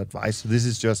legal advice. So this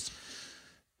is just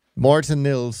Moritz and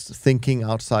Niels thinking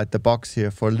outside the box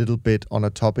here for a little bit on a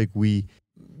topic we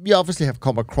obviously have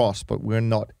come across, but we're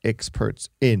not experts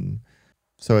in.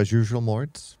 So as usual,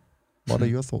 Moritz, what are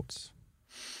your thoughts?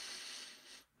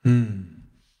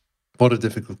 What a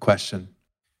difficult question.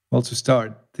 Well, to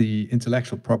start, the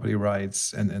intellectual property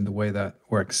rights and the way that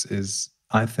works is,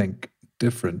 I think,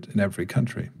 different in every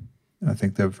country. I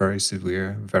think they're very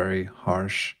severe, very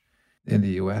harsh in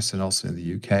the US and also in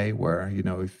the UK, where,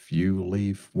 if you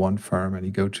leave one firm and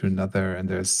you go to another and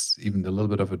there's even a little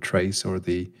bit of a trace or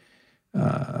the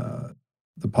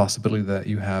possibility that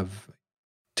you have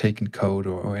taken code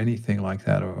or anything like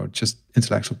that, or just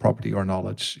intellectual property or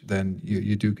knowledge, then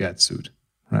you do get sued,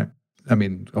 right? I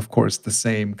mean, of course, the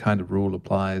same kind of rule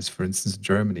applies. For instance, in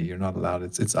Germany, you're not allowed.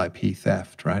 It's IP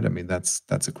theft, right? I mean, that's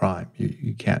a crime.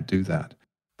 You can't do that.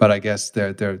 But I guess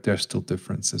there's still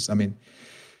differences. I mean,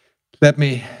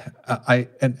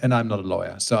 and I'm not a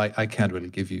lawyer, so I can't really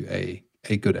give you a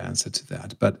good answer to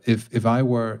that. But if I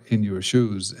were in your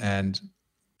shoes, and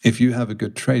if you have a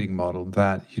good trading model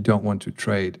that you don't want to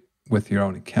trade with your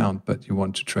own account, but you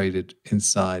want to trade it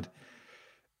inside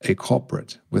a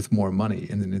corporate with more money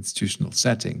in an institutional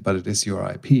setting, but it is your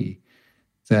IP,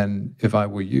 then if I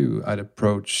were you, I'd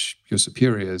approach your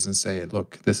superiors and say,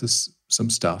 look, this is some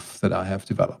stuff that I have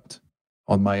developed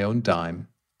on my own dime,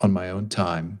 on my own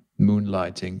time,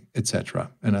 moonlighting, etc.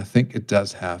 And I think it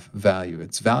does have value.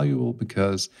 It's valuable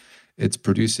because it's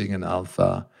producing an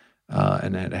alpha,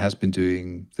 and it has been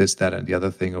doing this, that, and the other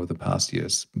thing over the past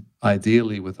years,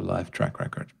 ideally with a live track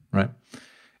record, right?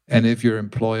 And if your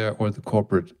employer or the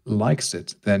corporate likes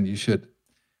it, then you should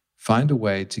find a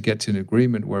way to get to an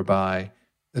agreement whereby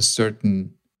a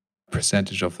certain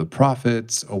percentage of the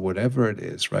profits or whatever it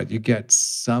is, right? You get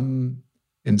some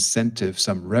incentive,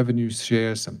 some revenue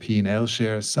share, some P&L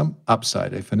share, some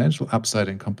upside, a financial upside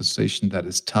and compensation that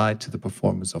is tied to the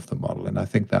performance of the model. And I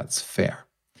think that's fair.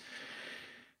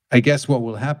 I guess what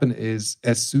will happen is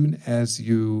as soon as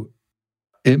you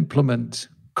implement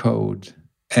code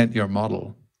and your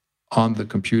model on the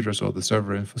computers or the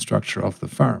server infrastructure of the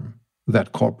firm,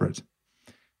 that corporate,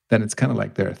 then it's kind of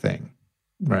like their thing,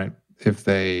 right? If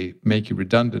they make you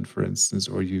redundant, for instance,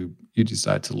 or you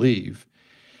decide to leave,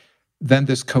 then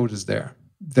this code is there.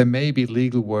 There may be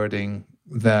legal wording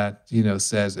that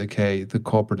says, okay, the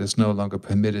corporate is no longer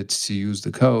permitted to use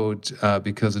the code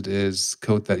because it is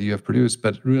code that you have produced.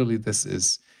 But really, this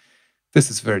is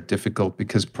very difficult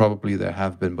because probably there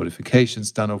have been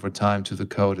modifications done over time to the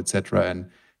code, etc. And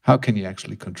how can you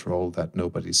actually control that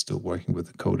nobody's still working with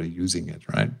the code or using it,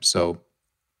 right? So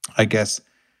I guess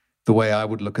the way I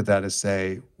would look at that is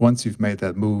say, once you've made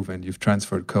that move and you've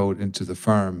transferred code into the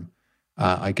firm,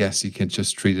 I guess you can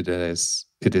just treat it as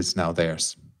it is now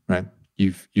theirs, right?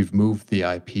 You've moved the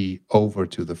IP over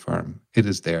to the firm. It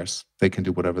is theirs. They can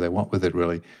do whatever they want with it,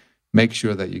 really. Make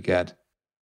sure that you get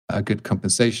a good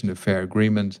compensation, a fair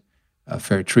agreement, a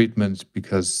fair treatment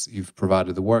because you've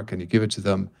provided the work and you give it to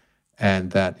them.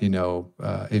 And that,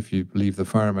 if you leave the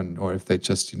firm or if they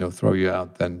just, throw you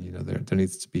out, then, there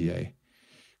needs to be a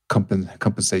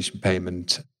compensation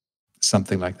payment,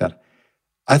 something like that.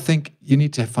 I think you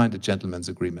need to find a gentleman's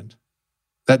agreement.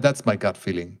 That's my gut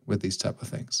feeling with these type of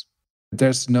things.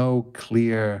 There's no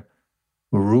clear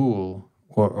rule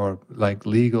or like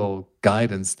legal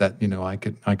guidance that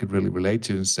I could really relate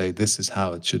to and say this is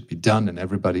how it should be done, and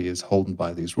everybody is holden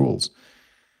by these rules.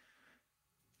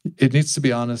 It needs to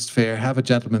be honest, fair, have a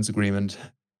gentleman's agreement,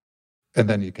 and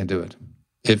then you can do it.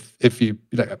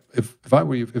 If I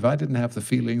were you, if I didn't have the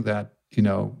feeling that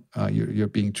you're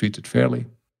being treated fairly,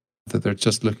 that they're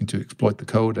just looking to exploit the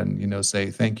code and say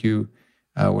thank you,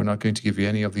 we're not going to give you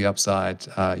any of the upside.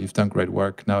 You've done great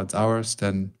work. Now it's ours.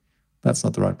 Then that's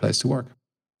not the right place to work.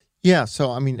 Yeah. So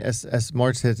I mean, as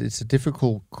Moritz said, it's a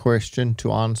difficult question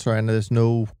to answer, and there's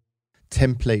no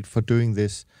template for doing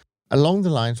this. Along the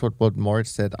lines of what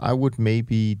Moritz said, I would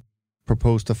maybe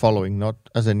propose the following, not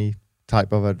as any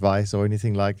type of advice or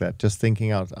anything like that, just thinking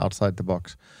outside the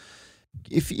box.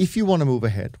 If you want to move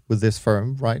ahead with this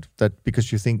firm, right, that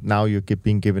because you think now you're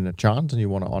being given a chance and you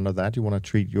want to honor that, you want to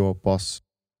treat your boss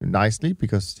nicely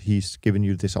because he's given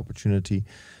you this opportunity,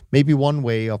 maybe one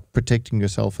way of protecting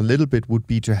yourself a little bit would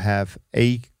be to have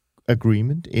a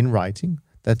agreement in writing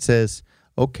that says,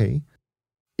 okay,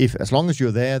 if as long as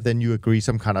you're there, then you agree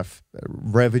some kind of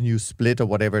revenue split or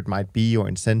whatever it might be, or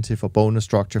incentive or bonus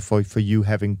structure for you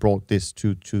having brought this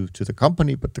to the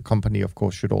company. But the company, of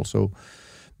course, should also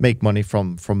make money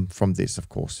from this, of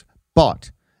course. But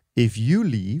if you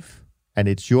leave and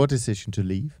it's your decision to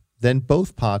leave, then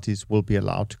both parties will be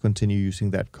allowed to continue using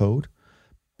that code.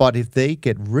 But if they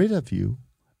get rid of you,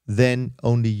 then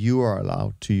only you are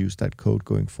allowed to use that code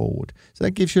going forward. So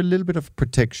that gives you a little bit of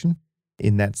protection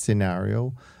in that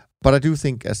scenario. But I do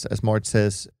think, as Moritz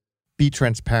says, be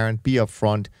transparent, be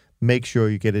upfront, make sure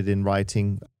you get it in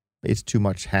writing. It's too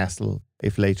much hassle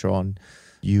if later on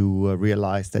you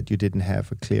realize that you didn't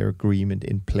have a clear agreement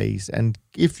in place. And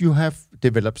if you have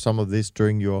developed some of this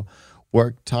during your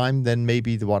work time, then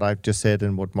maybe what I've just said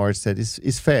and what Moritz said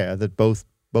is fair, that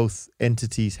both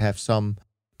entities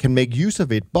can make use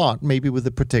of it, but maybe with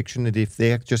the protection that if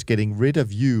they're just getting rid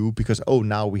of you because,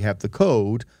 now we have the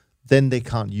code, then they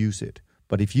can't use it.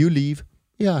 But if you leave,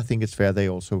 I think it's fair they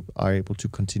also are able to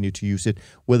continue to use it.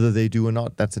 Whether they do or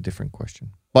not, that's a different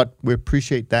question. But we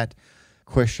appreciate that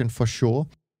question for sure.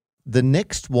 The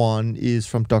next one is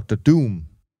from Dr. Doom.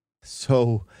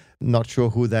 So not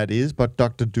sure who that is, but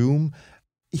Dr. Doom,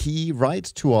 he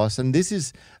writes to us, and this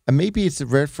is, maybe it's a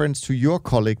reference to your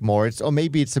colleague Moritz, or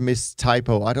maybe it's a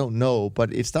mistypo, I don't know,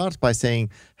 but it starts by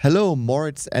saying, hello,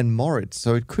 Moritz and Moritz.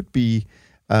 So it could be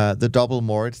the double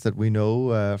Moritz that we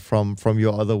know from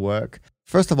your other work.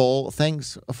 First of all,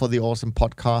 thanks for the awesome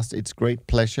podcast. It's great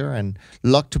pleasure and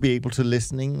luck to be able to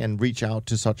listening and reach out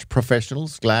to such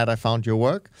professionals. Glad I found your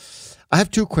work. I have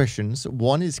two questions.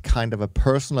 One is kind of a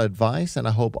personal advice, and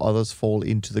I hope others fall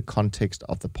into the context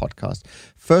of the podcast.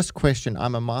 First question,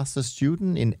 I'm a master's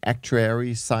student in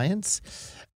actuary science.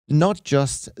 Not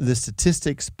just the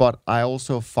statistics, but I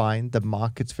also find the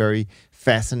markets very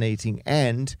fascinating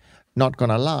and, not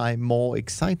gonna lie, more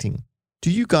exciting. Do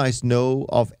you guys know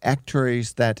of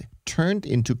actuaries that turned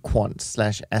into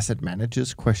quants/asset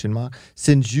managers, ?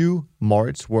 Since you,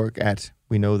 Moritz, work at,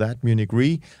 we know that, Munich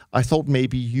Re, I thought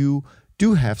maybe you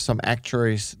do have some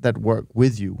actuaries that work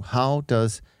with you. How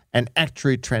does an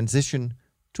actuary transition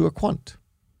to a quant?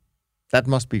 That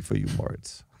must be for you,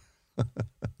 Moritz.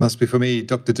 Must be for me,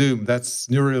 Dr. Doom. That's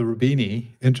Nouriel Roubini.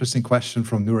 Interesting question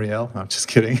from Nouriel. I'm just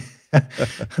kidding.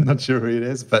 I'm not sure who it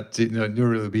is, but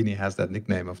Nouriel Roubini has that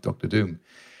nickname of Dr. Doom.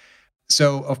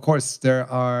 So, of course, there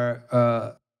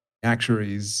are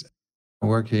actuaries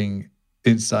working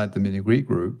inside the Munich Re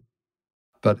Group,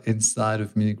 but inside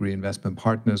of Munich Re Investment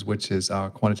Partners, which is our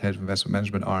quantitative investment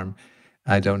management arm,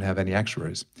 I don't have any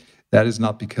actuaries. That is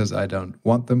not because I don't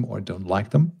want them or don't like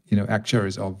them.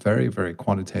 Actuaries are very, very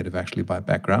quantitative actually by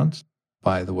background,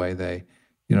 by the way they,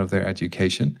 their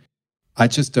education. I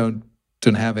just don't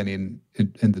have any in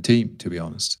the team, to be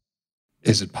honest.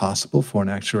 Is it possible for an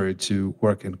actuary to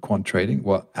work in quant trading?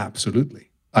 Well,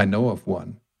 absolutely. I know of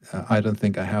one. I don't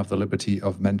think I have the liberty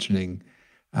of mentioning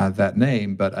that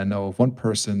name, but I know of one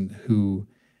person who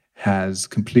has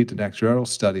completed actuarial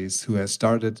studies, who has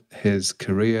started his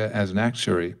career as an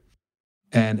actuary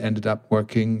and ended up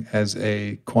working as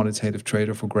a quantitative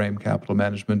trader for Graham Capital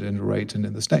Management in Rayton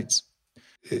in the States.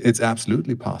 It's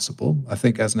absolutely possible. I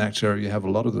think as an actuary, you have a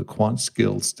lot of the quant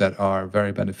skills that are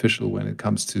very beneficial when it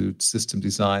comes to system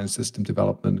design, system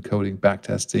development, coding,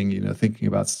 backtesting, thinking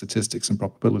about statistics and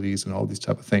probabilities and all these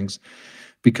type of things,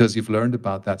 because you've learned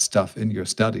about that stuff in your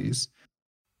studies.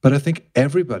 But I think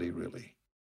everybody really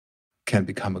can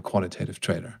become a quantitative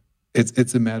trader.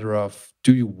 It's a matter of,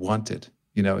 do you want it?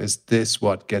 Is this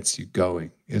what gets you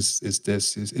going?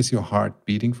 Is your heart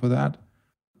beating for that?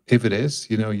 If it is,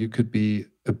 you could be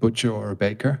a butcher or a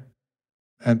baker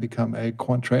and become a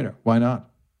quant trader. Why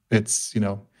not? It's,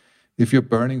 if you're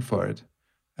burning for it,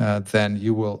 then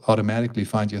you will automatically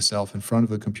find yourself in front of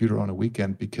the computer on a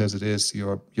weekend because it is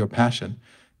your passion,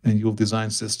 and you'll design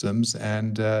systems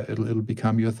and it'll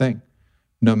become your thing,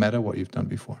 no matter what you've done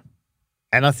before.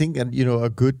 And I think, a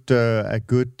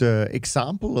good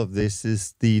example of this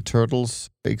is the Turtles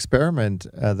experiment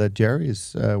that Jerry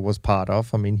was part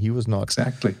of. I mean, he was not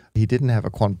exactly. He didn't have a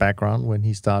quant background when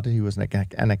he started. He was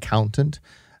an accountant.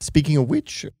 Speaking of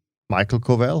which, Michael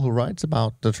Covell, who writes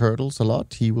about the Turtles a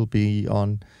lot, he will be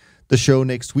on the show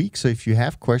next week. So if you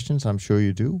have questions, I'm sure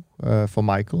you do, for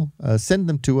Michael, send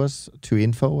them to us to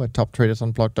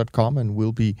info@toptradersunplugged.com, and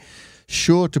we'll be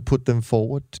sure to put them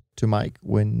forward to Mike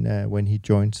when he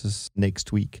joins us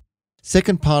next week.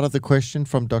 Second part of the question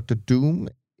from Dr. Doom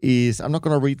is, I'm not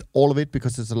going to read all of it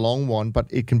because it's a long one, but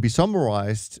it can be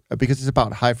summarized because it's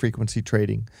about high frequency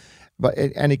trading.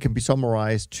 And it can be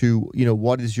summarized to,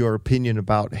 what is your opinion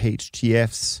about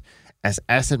HTFs as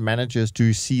asset managers? Do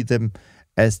you see them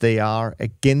as they are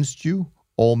against you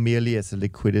or merely as a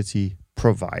liquidity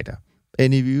provider?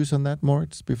 Any views on that,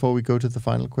 Moritz, before we go to the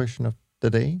final question of the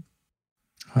day?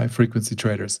 High frequency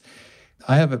traders.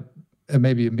 I have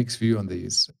maybe a mixed view on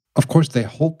these. Of course, they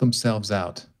hold themselves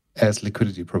out as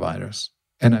liquidity providers,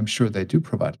 and I'm sure they do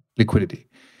provide liquidity,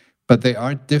 but they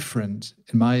are different,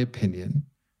 in my opinion,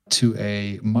 to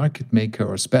a market maker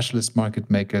or specialist market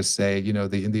maker, say,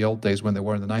 in the old days when they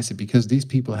were in the NYSE, because these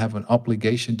people have an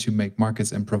obligation to make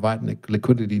markets and provide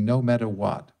liquidity no matter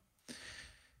what.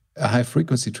 A high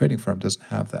frequency trading firm doesn't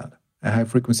have that. A high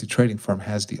frequency trading firm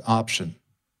has the option,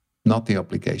 not the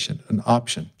obligation, an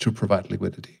option to provide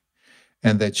liquidity.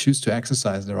 And they choose to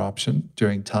exercise their option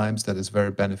during times that is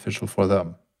very beneficial for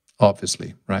them,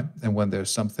 obviously, right? And when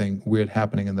there's something weird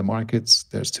happening in the markets,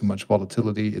 there's too much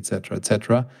volatility, et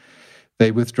cetera, they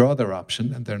withdraw their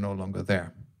option and they're no longer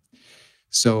there.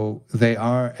 So they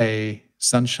are a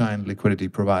sunshine liquidity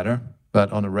provider,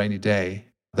 but on a rainy day,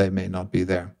 they may not be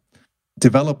there.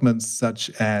 Developments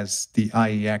such as the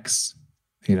IEX,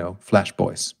 Flash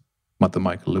Boys, what the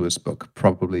Michael Lewis book,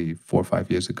 probably 4 or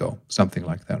 5 years ago, something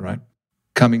like that, right?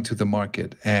 Coming to the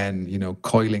market and,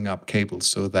 coiling up cables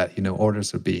so that,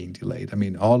 orders are being delayed. I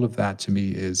mean, all of that to me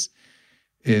is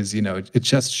it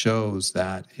just shows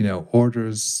that,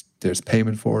 orders, there's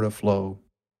payment for order flow,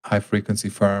 high frequency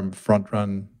firm, front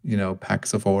run,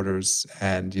 packs of orders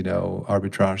and,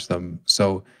 arbitrage them.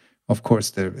 So of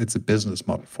course it's a business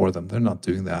model for them. They're not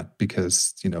doing that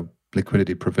because,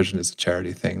 liquidity provision is a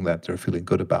charity thing that they're feeling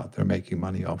good about. They're making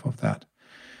money off of that.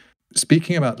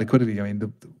 Speaking about liquidity, I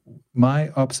mean, my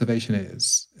observation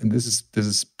is, and this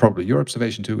is probably your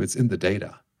observation too, it's in the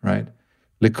data, right?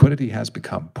 Liquidity has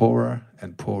become poorer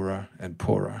and poorer and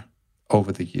poorer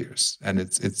over the years, and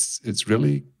it's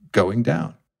really going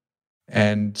down.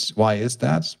 And why is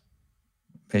that?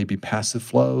 Maybe passive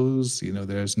flows,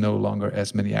 there's no longer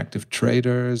as many active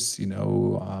traders,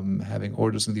 having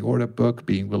orders in the order book,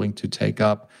 being willing to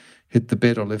hit the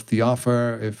bid or lift the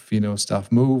offer if,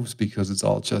 stuff moves, because it's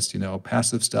all just,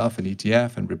 passive stuff and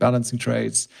ETF and rebalancing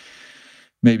trades.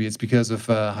 Maybe it's because of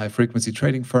high frequency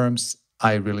trading firms.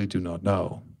 I really do not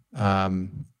know.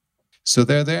 So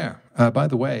they're there. By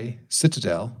the way,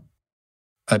 Citadel,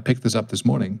 I picked this up this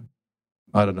morning.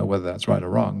 I don't know whether that's right or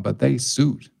wrong, but they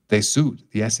sued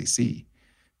the SEC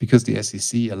because the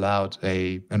SEC allowed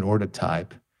an order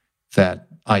type that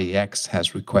IEX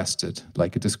has requested,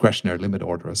 like a discretionary limit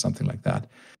order or something like that.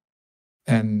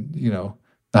 And,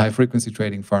 the high frequency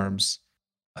trading firms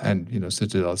and,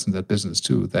 Citadel's in that business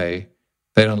too, they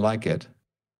don't like it,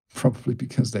 probably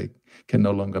because they can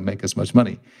no longer make as much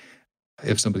money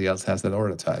if somebody else has that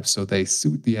order type. So they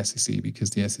sued the SEC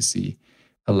because the SEC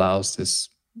allows this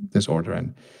order.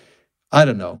 And I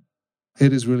don't know.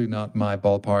 It is really not my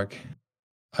ballpark.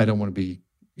 I don't want to be,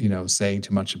 saying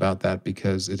too much about that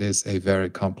because it is a very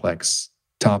complex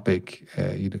topic.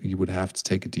 You would have to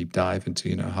take a deep dive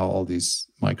into, how all these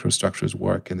microstructures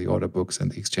work in the order books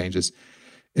and the exchanges.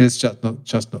 It's just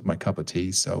not my cup of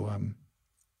tea. So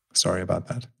sorry about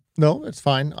that. No, it's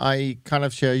fine. I kind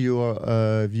of share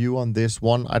your view on this.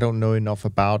 One, I don't know enough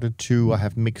about it. Two, I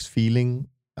have mixed feeling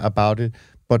about it.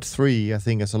 But three, I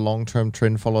think as a long-term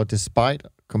trend follower, despite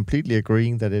completely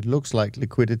agreeing that it looks like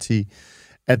liquidity,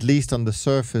 at least on the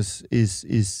surface,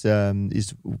 is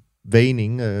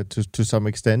waning to some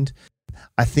extent.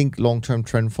 I think long-term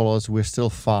trend followers, we're still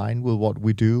fine with what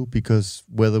we do because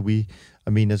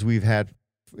as we've had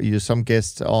some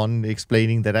guests on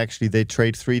explaining that actually they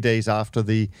trade 3 days after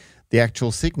the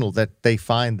actual signal, that they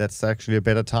find that's actually a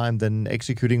better time than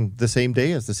executing the same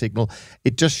day as the signal.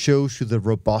 It just shows you the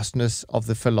robustness of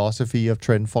the philosophy of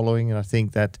trend following, and I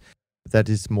think that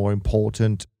is more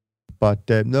important. But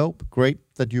no, great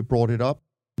that you brought it up,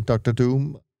 Dr.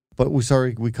 Doom. But we're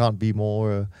sorry we can't be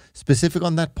more specific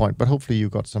on that point, but hopefully you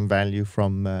got some value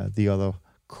from the other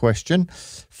question.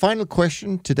 Final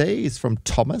question today is from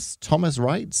Thomas. Thomas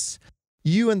writes,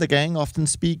 you and the gang often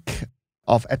speak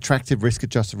of attractive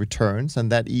risk-adjusted returns,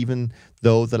 and that even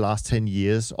though the last 10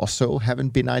 years or so haven't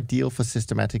been ideal for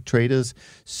systematic traders,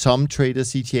 some trader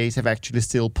CTAs have actually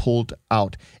still pulled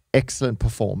out excellent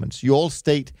performance. You all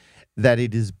state that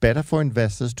it is better for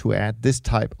investors to add this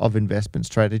type of investment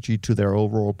strategy to their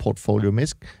overall portfolio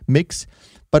mix,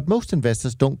 but most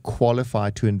investors don't qualify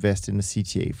to invest in a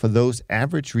CTA. For those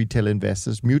average retail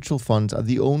investors, mutual funds are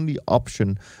the only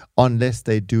option unless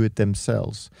they do it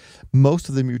themselves. Most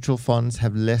of the mutual funds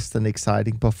have less than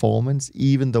exciting performance,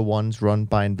 even the ones run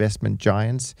by investment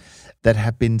giants that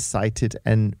have been cited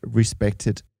and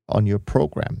respected on your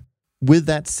program. With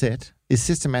that said, is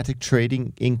systematic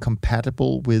trading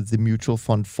incompatible with the mutual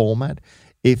fund format?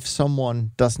 If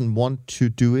someone doesn't want to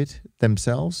do it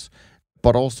themselves,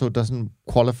 but also doesn't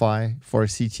qualify for a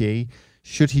CTA,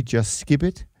 should he just skip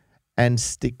it and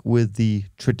stick with the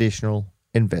traditional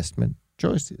investment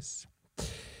choices?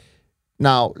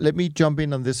 Now, let me jump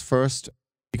in on this first,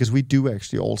 because we do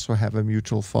actually also have a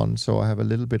mutual fund, so I have a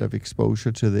little bit of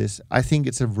exposure to this. I think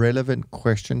it's a relevant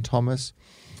question, Thomas.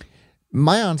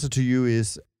 My answer to you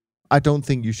is, I don't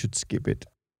think you should skip it.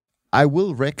 I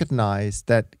will recognize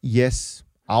that, yes,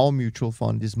 our mutual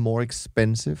fund is more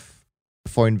expensive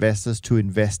for investors to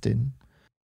invest in.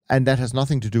 And that has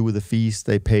nothing to do with the fees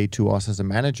they pay to us as a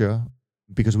manager,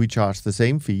 because we charge the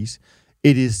same fees.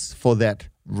 It is for that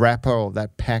wrapper or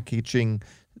that packaging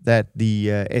that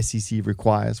the SEC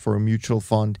requires for a mutual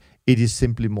fund. It is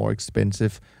simply more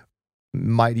expensive.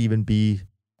 Might even be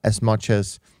as much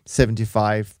as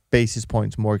 75 basis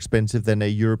points more expensive than a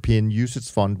European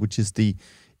UCITS fund, which is the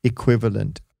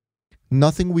equivalent.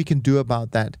 Nothing we can do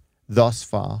about that thus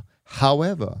far.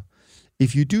 However,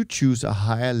 if you do choose a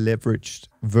higher leveraged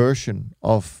version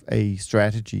of a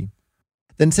strategy,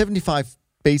 then 75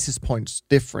 basis points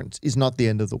difference is not the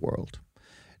end of the world.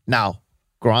 Now,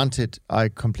 granted, I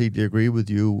completely agree with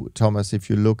you, Thomas, if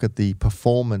you look at the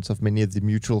performance of many of the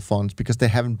mutual funds, because they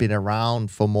haven't been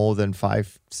around for more than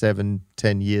 5, 7,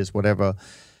 10 years, whatever,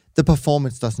 the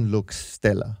performance doesn't look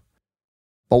stellar.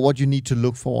 But what you need to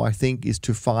look for, I think, is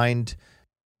to find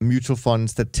mutual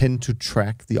funds that tend to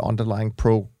track the underlying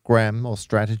program or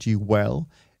strategy well,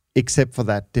 except for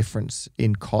that difference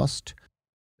in cost.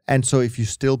 And so if you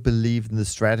still believe in the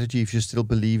strategy, if you still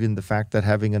believe in the fact that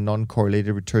having a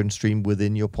non-correlated return stream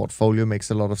within your portfolio makes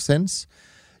a lot of sense,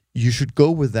 you should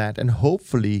go with that. And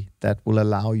hopefully that will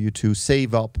allow you to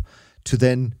save up to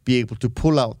then be able to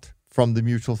pull out from the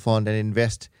mutual fund and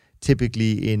invest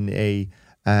typically in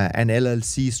an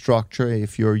LLC structure.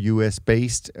 If you're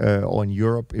US-based or in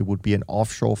Europe, it would be an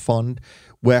offshore fund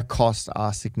where costs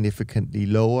are significantly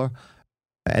lower.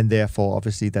 And therefore,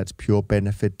 obviously, that's pure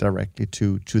benefit directly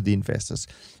to the investors.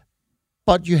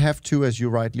 But you have to, as you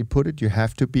rightly put it, you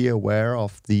have to be aware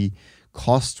of the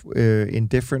cost in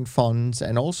different funds,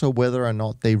 and also whether or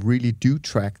not they really do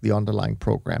track the underlying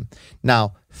program.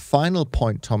 Now, final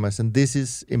point, Thomas, and this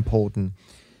is important.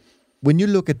 When you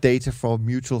look at data for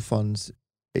mutual funds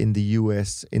in the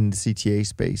US, in the CTA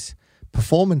space,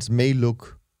 performance may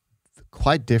look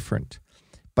quite different.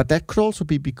 But that could also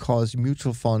be because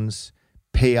mutual funds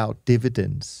pay out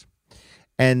dividends.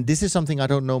 And this is something I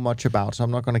don't know much about, so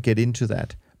I'm not going to get into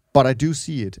that. But I do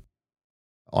see it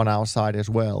on our side as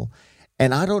well.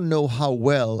 And I don't know how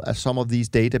well, as some of these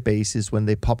databases, when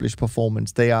they publish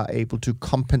performance, they are able to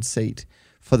compensate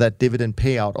for that dividend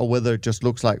payout, or whether it just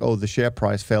looks like, oh, the share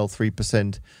price fell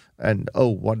 3%, and oh,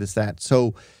 what is that?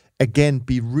 So again,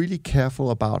 be really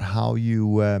careful about how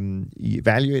you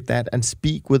evaluate that, and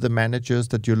speak with the managers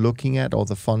that you're looking at or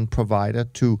the fund provider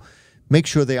to make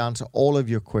sure they answer all of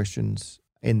your questions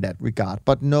in that regard.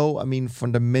 But no, I mean,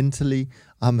 fundamentally,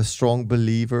 I'm a strong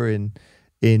believer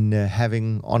in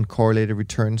having uncorrelated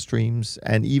return streams.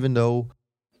 And even though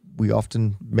we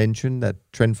often mention that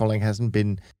trend following hasn't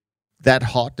been that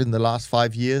hot in the last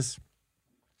 5 years,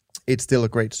 it's still a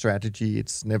great strategy.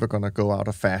 It's never going to go out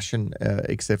of fashion,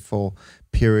 except for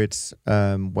periods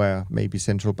where maybe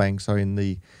central banks are in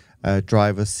the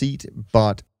driver's seat.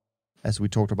 But as we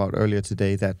talked about earlier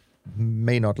today, that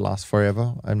may not last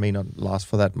forever and may not last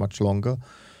for that much longer.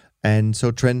 And so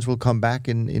trends will come back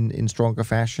in stronger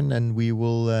fashion, and we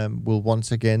will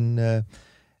once again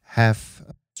have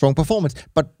strong performance.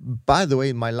 But by the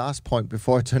way, my last point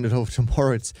before I turn it over to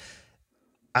Moritz,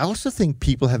 I also think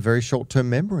people have very short-term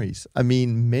memories. I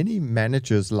mean, many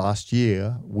managers last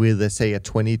year with, say, a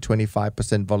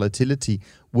 20-25% volatility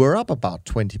were up about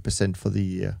 20% for the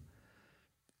year.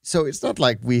 So it's not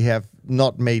like we have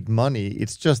not made money.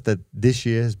 It's just that this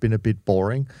year has been a bit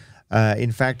boring.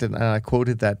 In fact, and I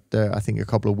quoted that, I think, a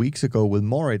couple of weeks ago with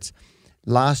Moritz,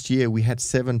 last year we had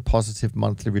 7 positive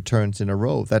monthly returns in a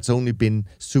row. That's only been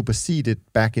superseded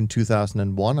back in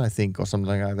 2001, I think, or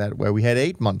something like that, where we had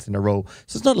 8 months in a row.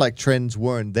 So it's not like trends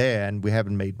weren't there and we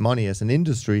haven't made money as an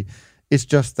industry. It's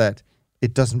just that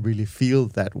it doesn't really feel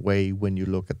that way when you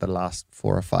look at the last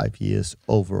 4 or 5 years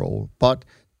overall. But,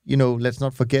 you know, let's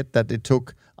not forget that it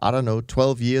took,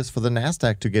 12 years for the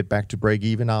NASDAQ to get back to break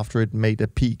even after it made a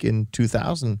peak in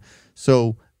 2000.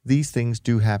 So these things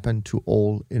do happen to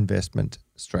all investment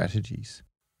strategies.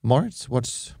 Moritz,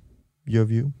 what's your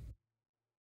view?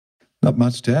 Not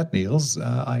much to add, Niels.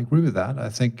 I agree with that. I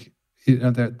think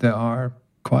there are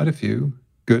quite a few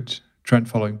good trend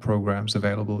following programs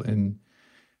available in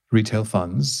retail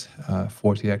funds,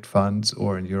 40 Act funds,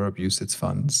 or in Europe UCITS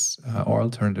funds, or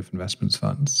alternative investments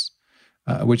funds,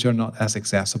 which are not as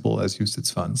accessible as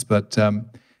UCITS funds. But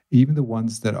even the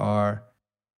ones that are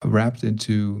wrapped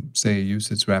into, say, a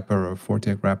UCITS wrapper or a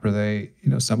 40 Act wrapper, they,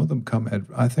 some of them come at,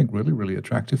 I think, really, really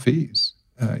attractive fees.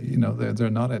 They're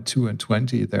not at 2 and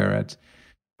 20. They're at,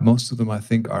 most of them, I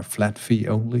think, are flat fee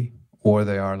only, or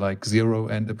they are like zero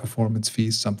and a performance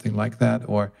fees, something like that,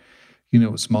 or,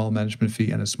 a small management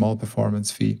fee and a small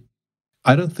performance fee.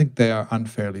 I don't think they are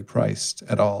unfairly priced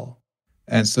at all.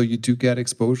 And so you do get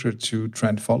exposure to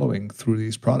trend following through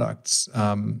these products.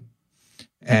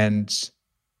 And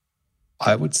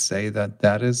I would say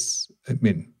that is,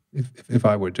 if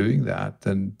I were doing that,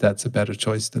 then that's a better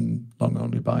choice than long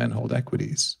only buy and hold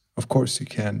equities. Of course, you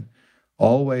can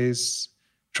always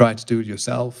try to do it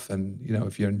yourself. And,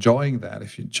 if you're enjoying that,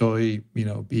 if you enjoy,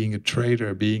 being a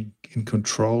trader, being in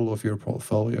control of your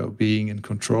portfolio, being in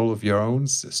control of your own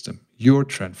system, your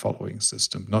trend following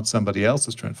system, not somebody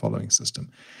else's trend following system,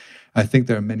 I think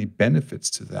there are many benefits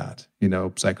to that.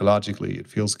 Psychologically, it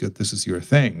feels good. This is your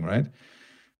thing, right?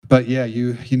 But yeah,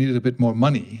 you needed a bit more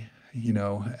money.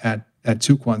 At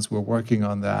Two-Quants, we're working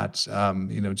on that,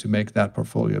 to make that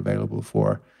portfolio available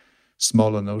for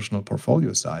smaller notional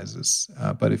portfolio sizes.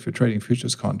 But if you're trading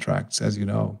futures contracts, as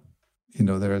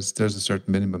there's a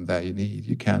certain minimum that you need.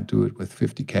 You can't do it with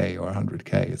 50K or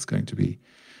 100K. It's going to be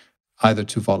either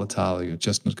too volatile, or you're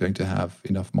just not going to have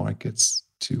enough markets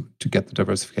to get the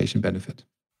diversification benefit.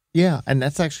 Yeah, and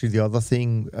that's actually the other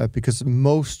thing, because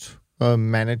most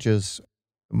managers,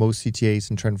 most CTAs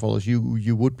and trend followers,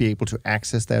 you would be able to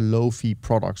access their low-fee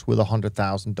products with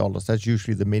 $100,000. That's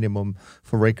usually the minimum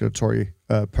for regulatory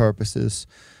purposes.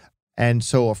 And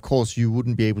so, of course, you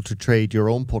wouldn't be able to trade your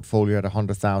own portfolio at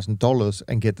 $100,000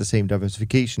 and get the same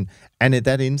diversification. And in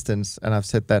that instance, and I've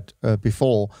said that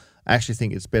before, I actually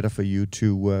think it's better for you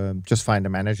to just find a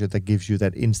manager that gives you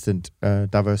that instant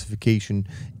diversification,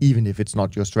 even if it's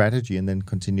not your strategy, and then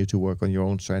continue to work on your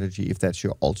own strategy if that's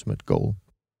your ultimate goal.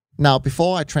 Now,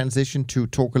 before I transition to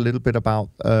talk a little bit about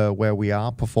where we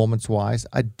are performance-wise,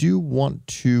 I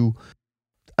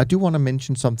I do want to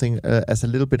mention something as a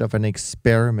little bit of an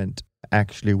experiment,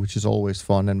 actually, which is always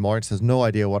fun. And Moritz has no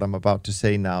idea what I'm about to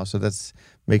say now, so that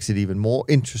makes it even more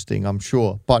interesting, I'm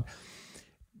sure. But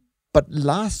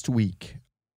last week,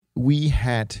 we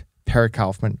had Perry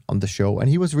Kaufman on the show, and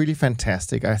he was really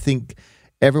fantastic. I think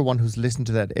everyone who's listened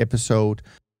to that episode,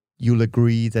 you'll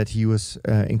agree that he was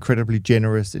incredibly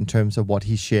generous in terms of what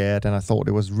he shared, and I thought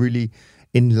it was really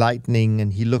enlightening,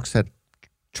 and he looks at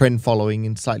trend following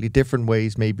in slightly different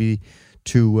ways, maybe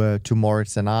to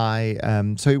Moritz and I.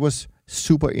 So it was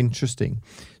super interesting.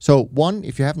 So one,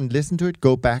 if you haven't listened to it,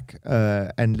 go back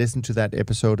and listen to that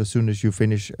episode as soon as you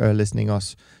finish listening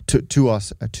to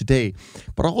us today.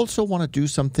 But I also want to do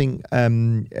something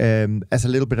as a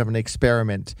little bit of an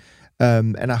experiment,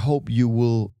 and I hope you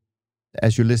will,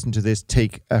 as you listen to this,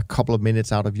 take a couple of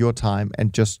minutes out of your time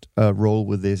and just roll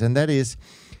with this. And that is,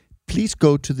 please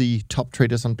go to the Top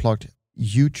Traders Unplugged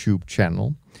YouTube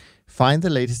channel, find the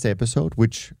latest episode,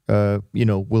 which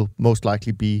will most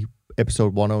likely be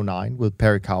episode 109 with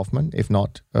Perry Kaufman. If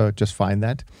not, just find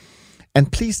that. And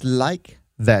please like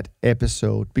that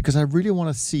episode, because I really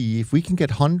want to see if we can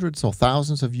get hundreds or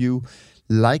thousands of you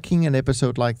liking an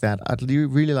episode like that. I'd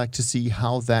really like to see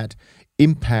how that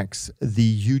impacts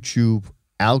the YouTube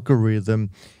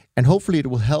algorithm, and hopefully it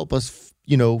will help us,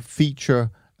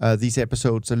 feature these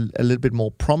episodes a little bit more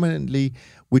prominently,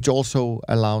 which also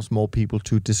allows more people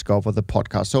to discover the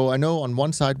podcast. So I know on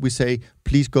one side we say,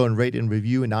 please go and rate and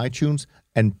review in iTunes,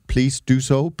 and please do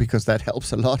so because that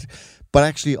helps a lot. But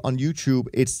actually on YouTube,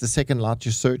 it's the second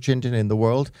largest search engine in the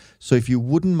world. So if you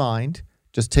wouldn't mind,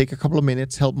 just take a couple of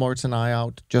minutes, help Moritz and I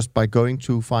out just by going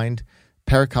to find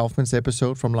Perry Kaufman's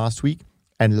episode from last week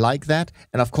and like that.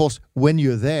 And of course, when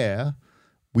you're there,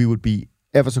 we would be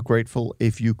ever so grateful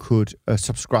if you could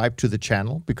subscribe to the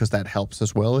channel, because that helps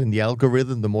as well in the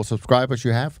algorithm. The more subscribers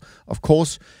you have, of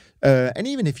course. And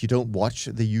even if you don't watch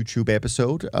the YouTube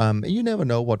episode, you never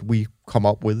know what we come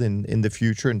up with in the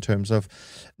future in terms of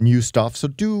new stuff. So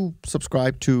do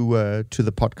subscribe to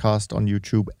the podcast on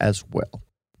YouTube as well.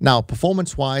 Now,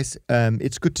 performance-wise,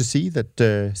 it's good to see that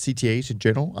CTAs in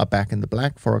general are back in the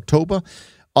black for October.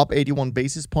 Up 81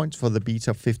 basis points for the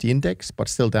Beta 50 index, but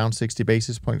still down 60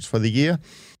 basis points for the year.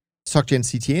 SocGen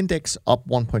CTA index up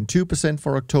 1.2%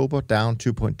 for October, down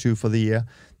 2.2% for the year.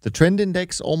 The trend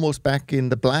index almost back in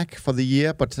the black for the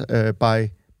year, but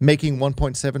by making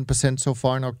 1.7% so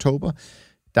far in October,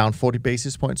 down 40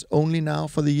 basis points only now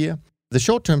for the year. The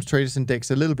short-term traders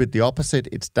index, a little bit the opposite.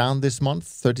 It's down this month,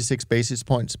 36 basis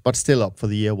points, but still up for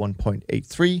the year,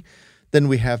 1.83%. Then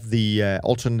we have the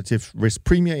alternative risk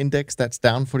premium index that's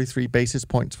down 43 basis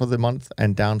points for the month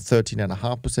and down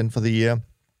 13.5% for the year.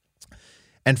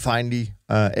 And finally,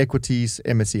 equities,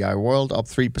 MSCI World up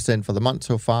 3% for the month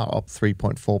so far, up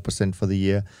 3.4% for the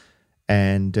year.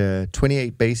 And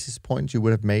 28 basis points you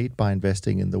would have made by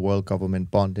investing in the World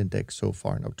Government Bond Index so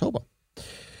far in October.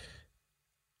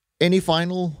 Any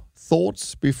final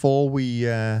thoughts before we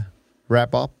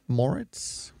wrap up,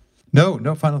 Moritz?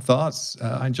 No final thoughts.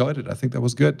 I enjoyed it. I think that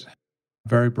was good.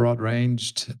 Very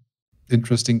broad-ranged,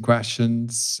 interesting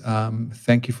questions.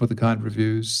 Thank you for the kind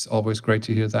reviews. Always great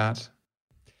to hear that.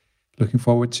 Looking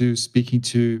forward to speaking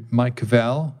to Mike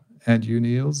Cavell and you,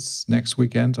 Niels, next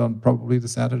weekend on probably the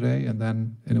Saturday. And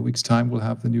then in a week's time, we'll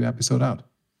have the new episode out.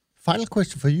 Final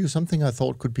question for you, something I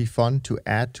thought could be fun to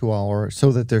add to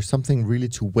so that there's something really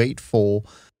to wait for,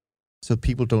 so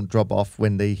people don't drop off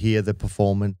when they hear the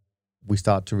performance we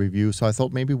start to review. So I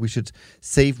thought maybe we should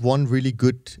save one really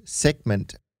good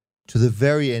segment to the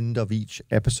very end of each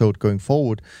episode going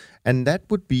forward. And that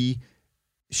would be,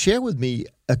 share with me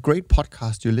a great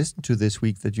podcast you listened to this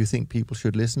week that you think people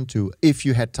should listen to if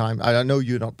you had time. I know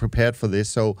you're not prepared for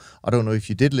this, so I don't know if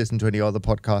you did listen to any other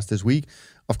podcast this week.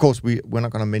 Of course, we're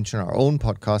not going to mention our own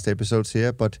podcast episodes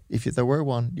here, but if there were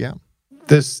one, yeah.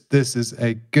 This is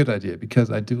a good idea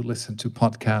because I do listen to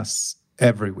podcasts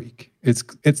every week. It's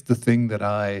the thing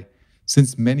that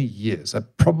since many years,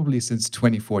 probably since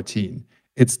 2014,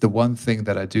 it's the one thing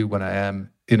that I do when I am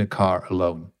in a car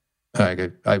alone.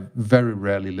 I very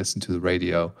rarely listen to the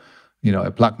radio. I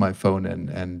plug my phone in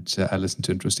and I listen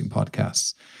to interesting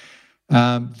podcasts.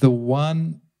 The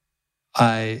one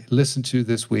I listened to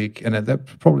this week, and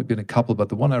there've probably been a couple, but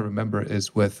the one I remember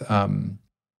is with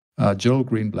Joel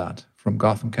Greenblatt from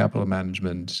Gotham Capital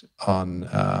Management on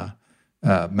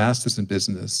Masters in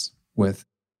Business,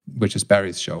 which is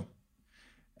Barry's show.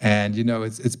 And,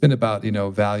 it's been about,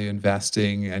 value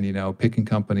investing and, picking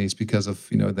companies because of,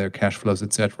 their cash flows,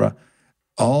 etc.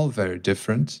 All very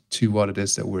different to what it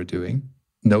is that we're doing.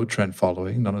 No trend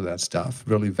following, none of that stuff,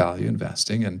 really value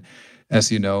investing. And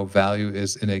as you know, value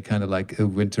is in a kind of like a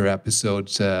winter episode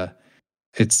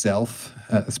itself,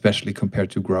 especially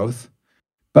compared to growth.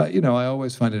 But, I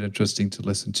always find it interesting to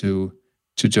listen to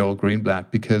Joel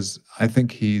Greenblatt, because I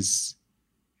think he's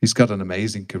got an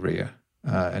amazing career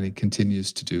and he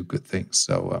continues to do good things.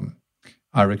 So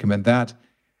I recommend that.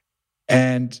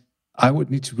 And I would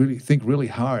need to really think really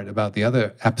hard about the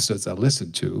other episodes I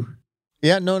listened to.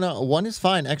 Yeah, no, one is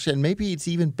fine, actually. And maybe it's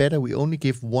even better we only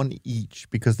give one each,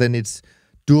 because then it's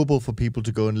doable for people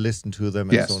to go and listen to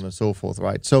them and so on and so forth,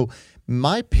 right? So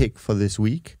my pick for this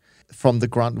week, from the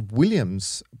Grant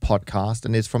Williams podcast,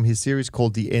 and it's from his series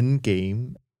called The End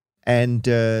Game. And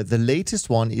the latest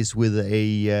one is with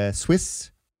a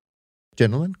Swiss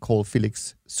gentleman called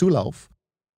Felix Zulauf.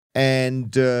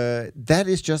 And that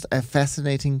is just a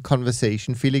fascinating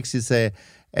conversation. Felix is a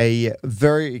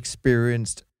very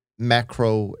experienced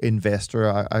macro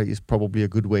investor, is probably a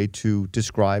good way to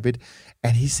describe it.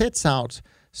 And he sets out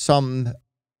some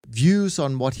views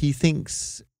on what he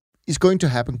thinks is going to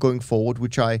happen going forward,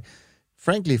 which I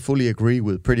frankly fully agree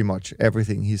with pretty much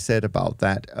everything he said about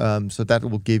that. So that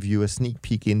will give you a sneak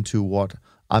peek into what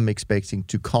I'm expecting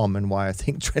to come and why I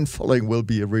think trend following will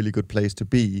be a really good place to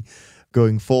be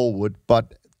going forward.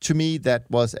 But to me, that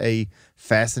was a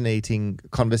fascinating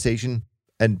conversation.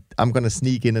 And I'm going to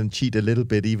sneak in and cheat a little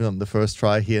bit, even on the first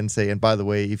try here, and say, and by the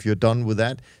way, if you're done with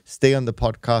that, stay on the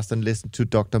podcast and listen to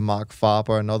Dr. Mark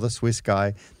Faber, another Swiss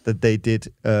guy that they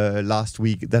did last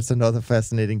week. That's another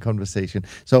fascinating conversation.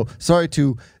 So sorry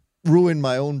to ruin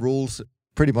my own rules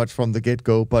pretty much from the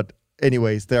get-go. But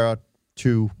anyways, there are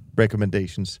two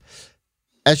recommendations.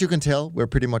 As you can tell, we're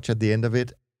pretty much at the end of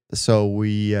it. So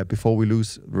we, before we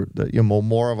lose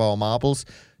more of our marbles,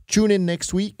 tune in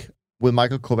next week with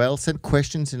Michael Covell. Send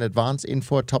questions in advance,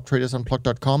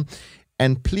 info@toptradersunplugged.com.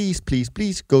 And please, please,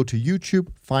 please go to YouTube,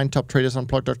 find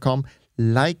toptradersunplugged.com,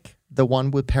 like the one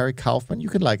with Perry Kaufman. You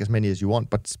can like as many as you want,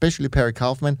 but especially Perry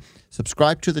Kaufman.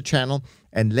 Subscribe to the channel,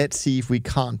 and let's see if we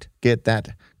can't get that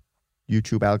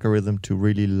YouTube algorithm to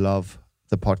really love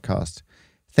the podcast.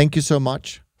 Thank you so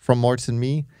much from Moritz and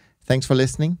me. Thanks for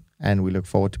listening, and we look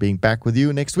forward to being back with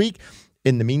you next week.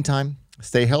 In the meantime,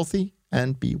 stay healthy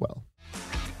and be well.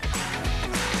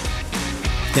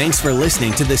 Thanks for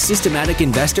listening to the Systematic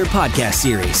Investor podcast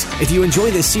series. If you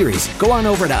enjoy this series, go on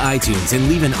over to iTunes and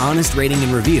leave an honest rating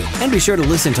and review. And be sure to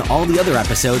listen to all the other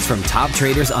episodes from Top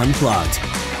Traders Unplugged.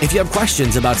 If you have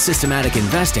questions about systematic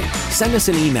investing, send us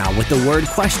an email with the word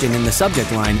question in the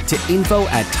subject line to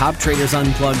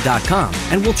info@toptradersunplugged.com,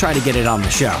 and we'll try to get it on the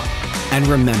show. And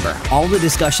remember, all the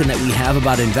discussion that we have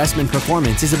about investment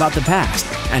performance is about the past,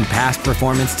 and past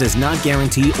performance does not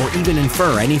guarantee or even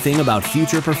infer anything about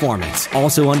future performance.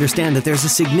 Also understand that there's a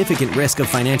significant risk of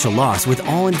financial loss with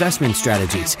all investment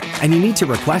strategies, and you need to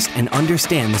request and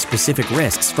understand the specific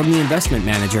risks from the investment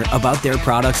manager about their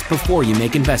products before you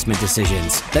make investment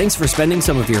decisions. Thanks for spending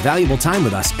some of your valuable time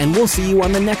with us, and we'll see you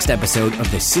on the next episode of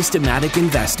The Systematic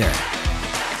Investor.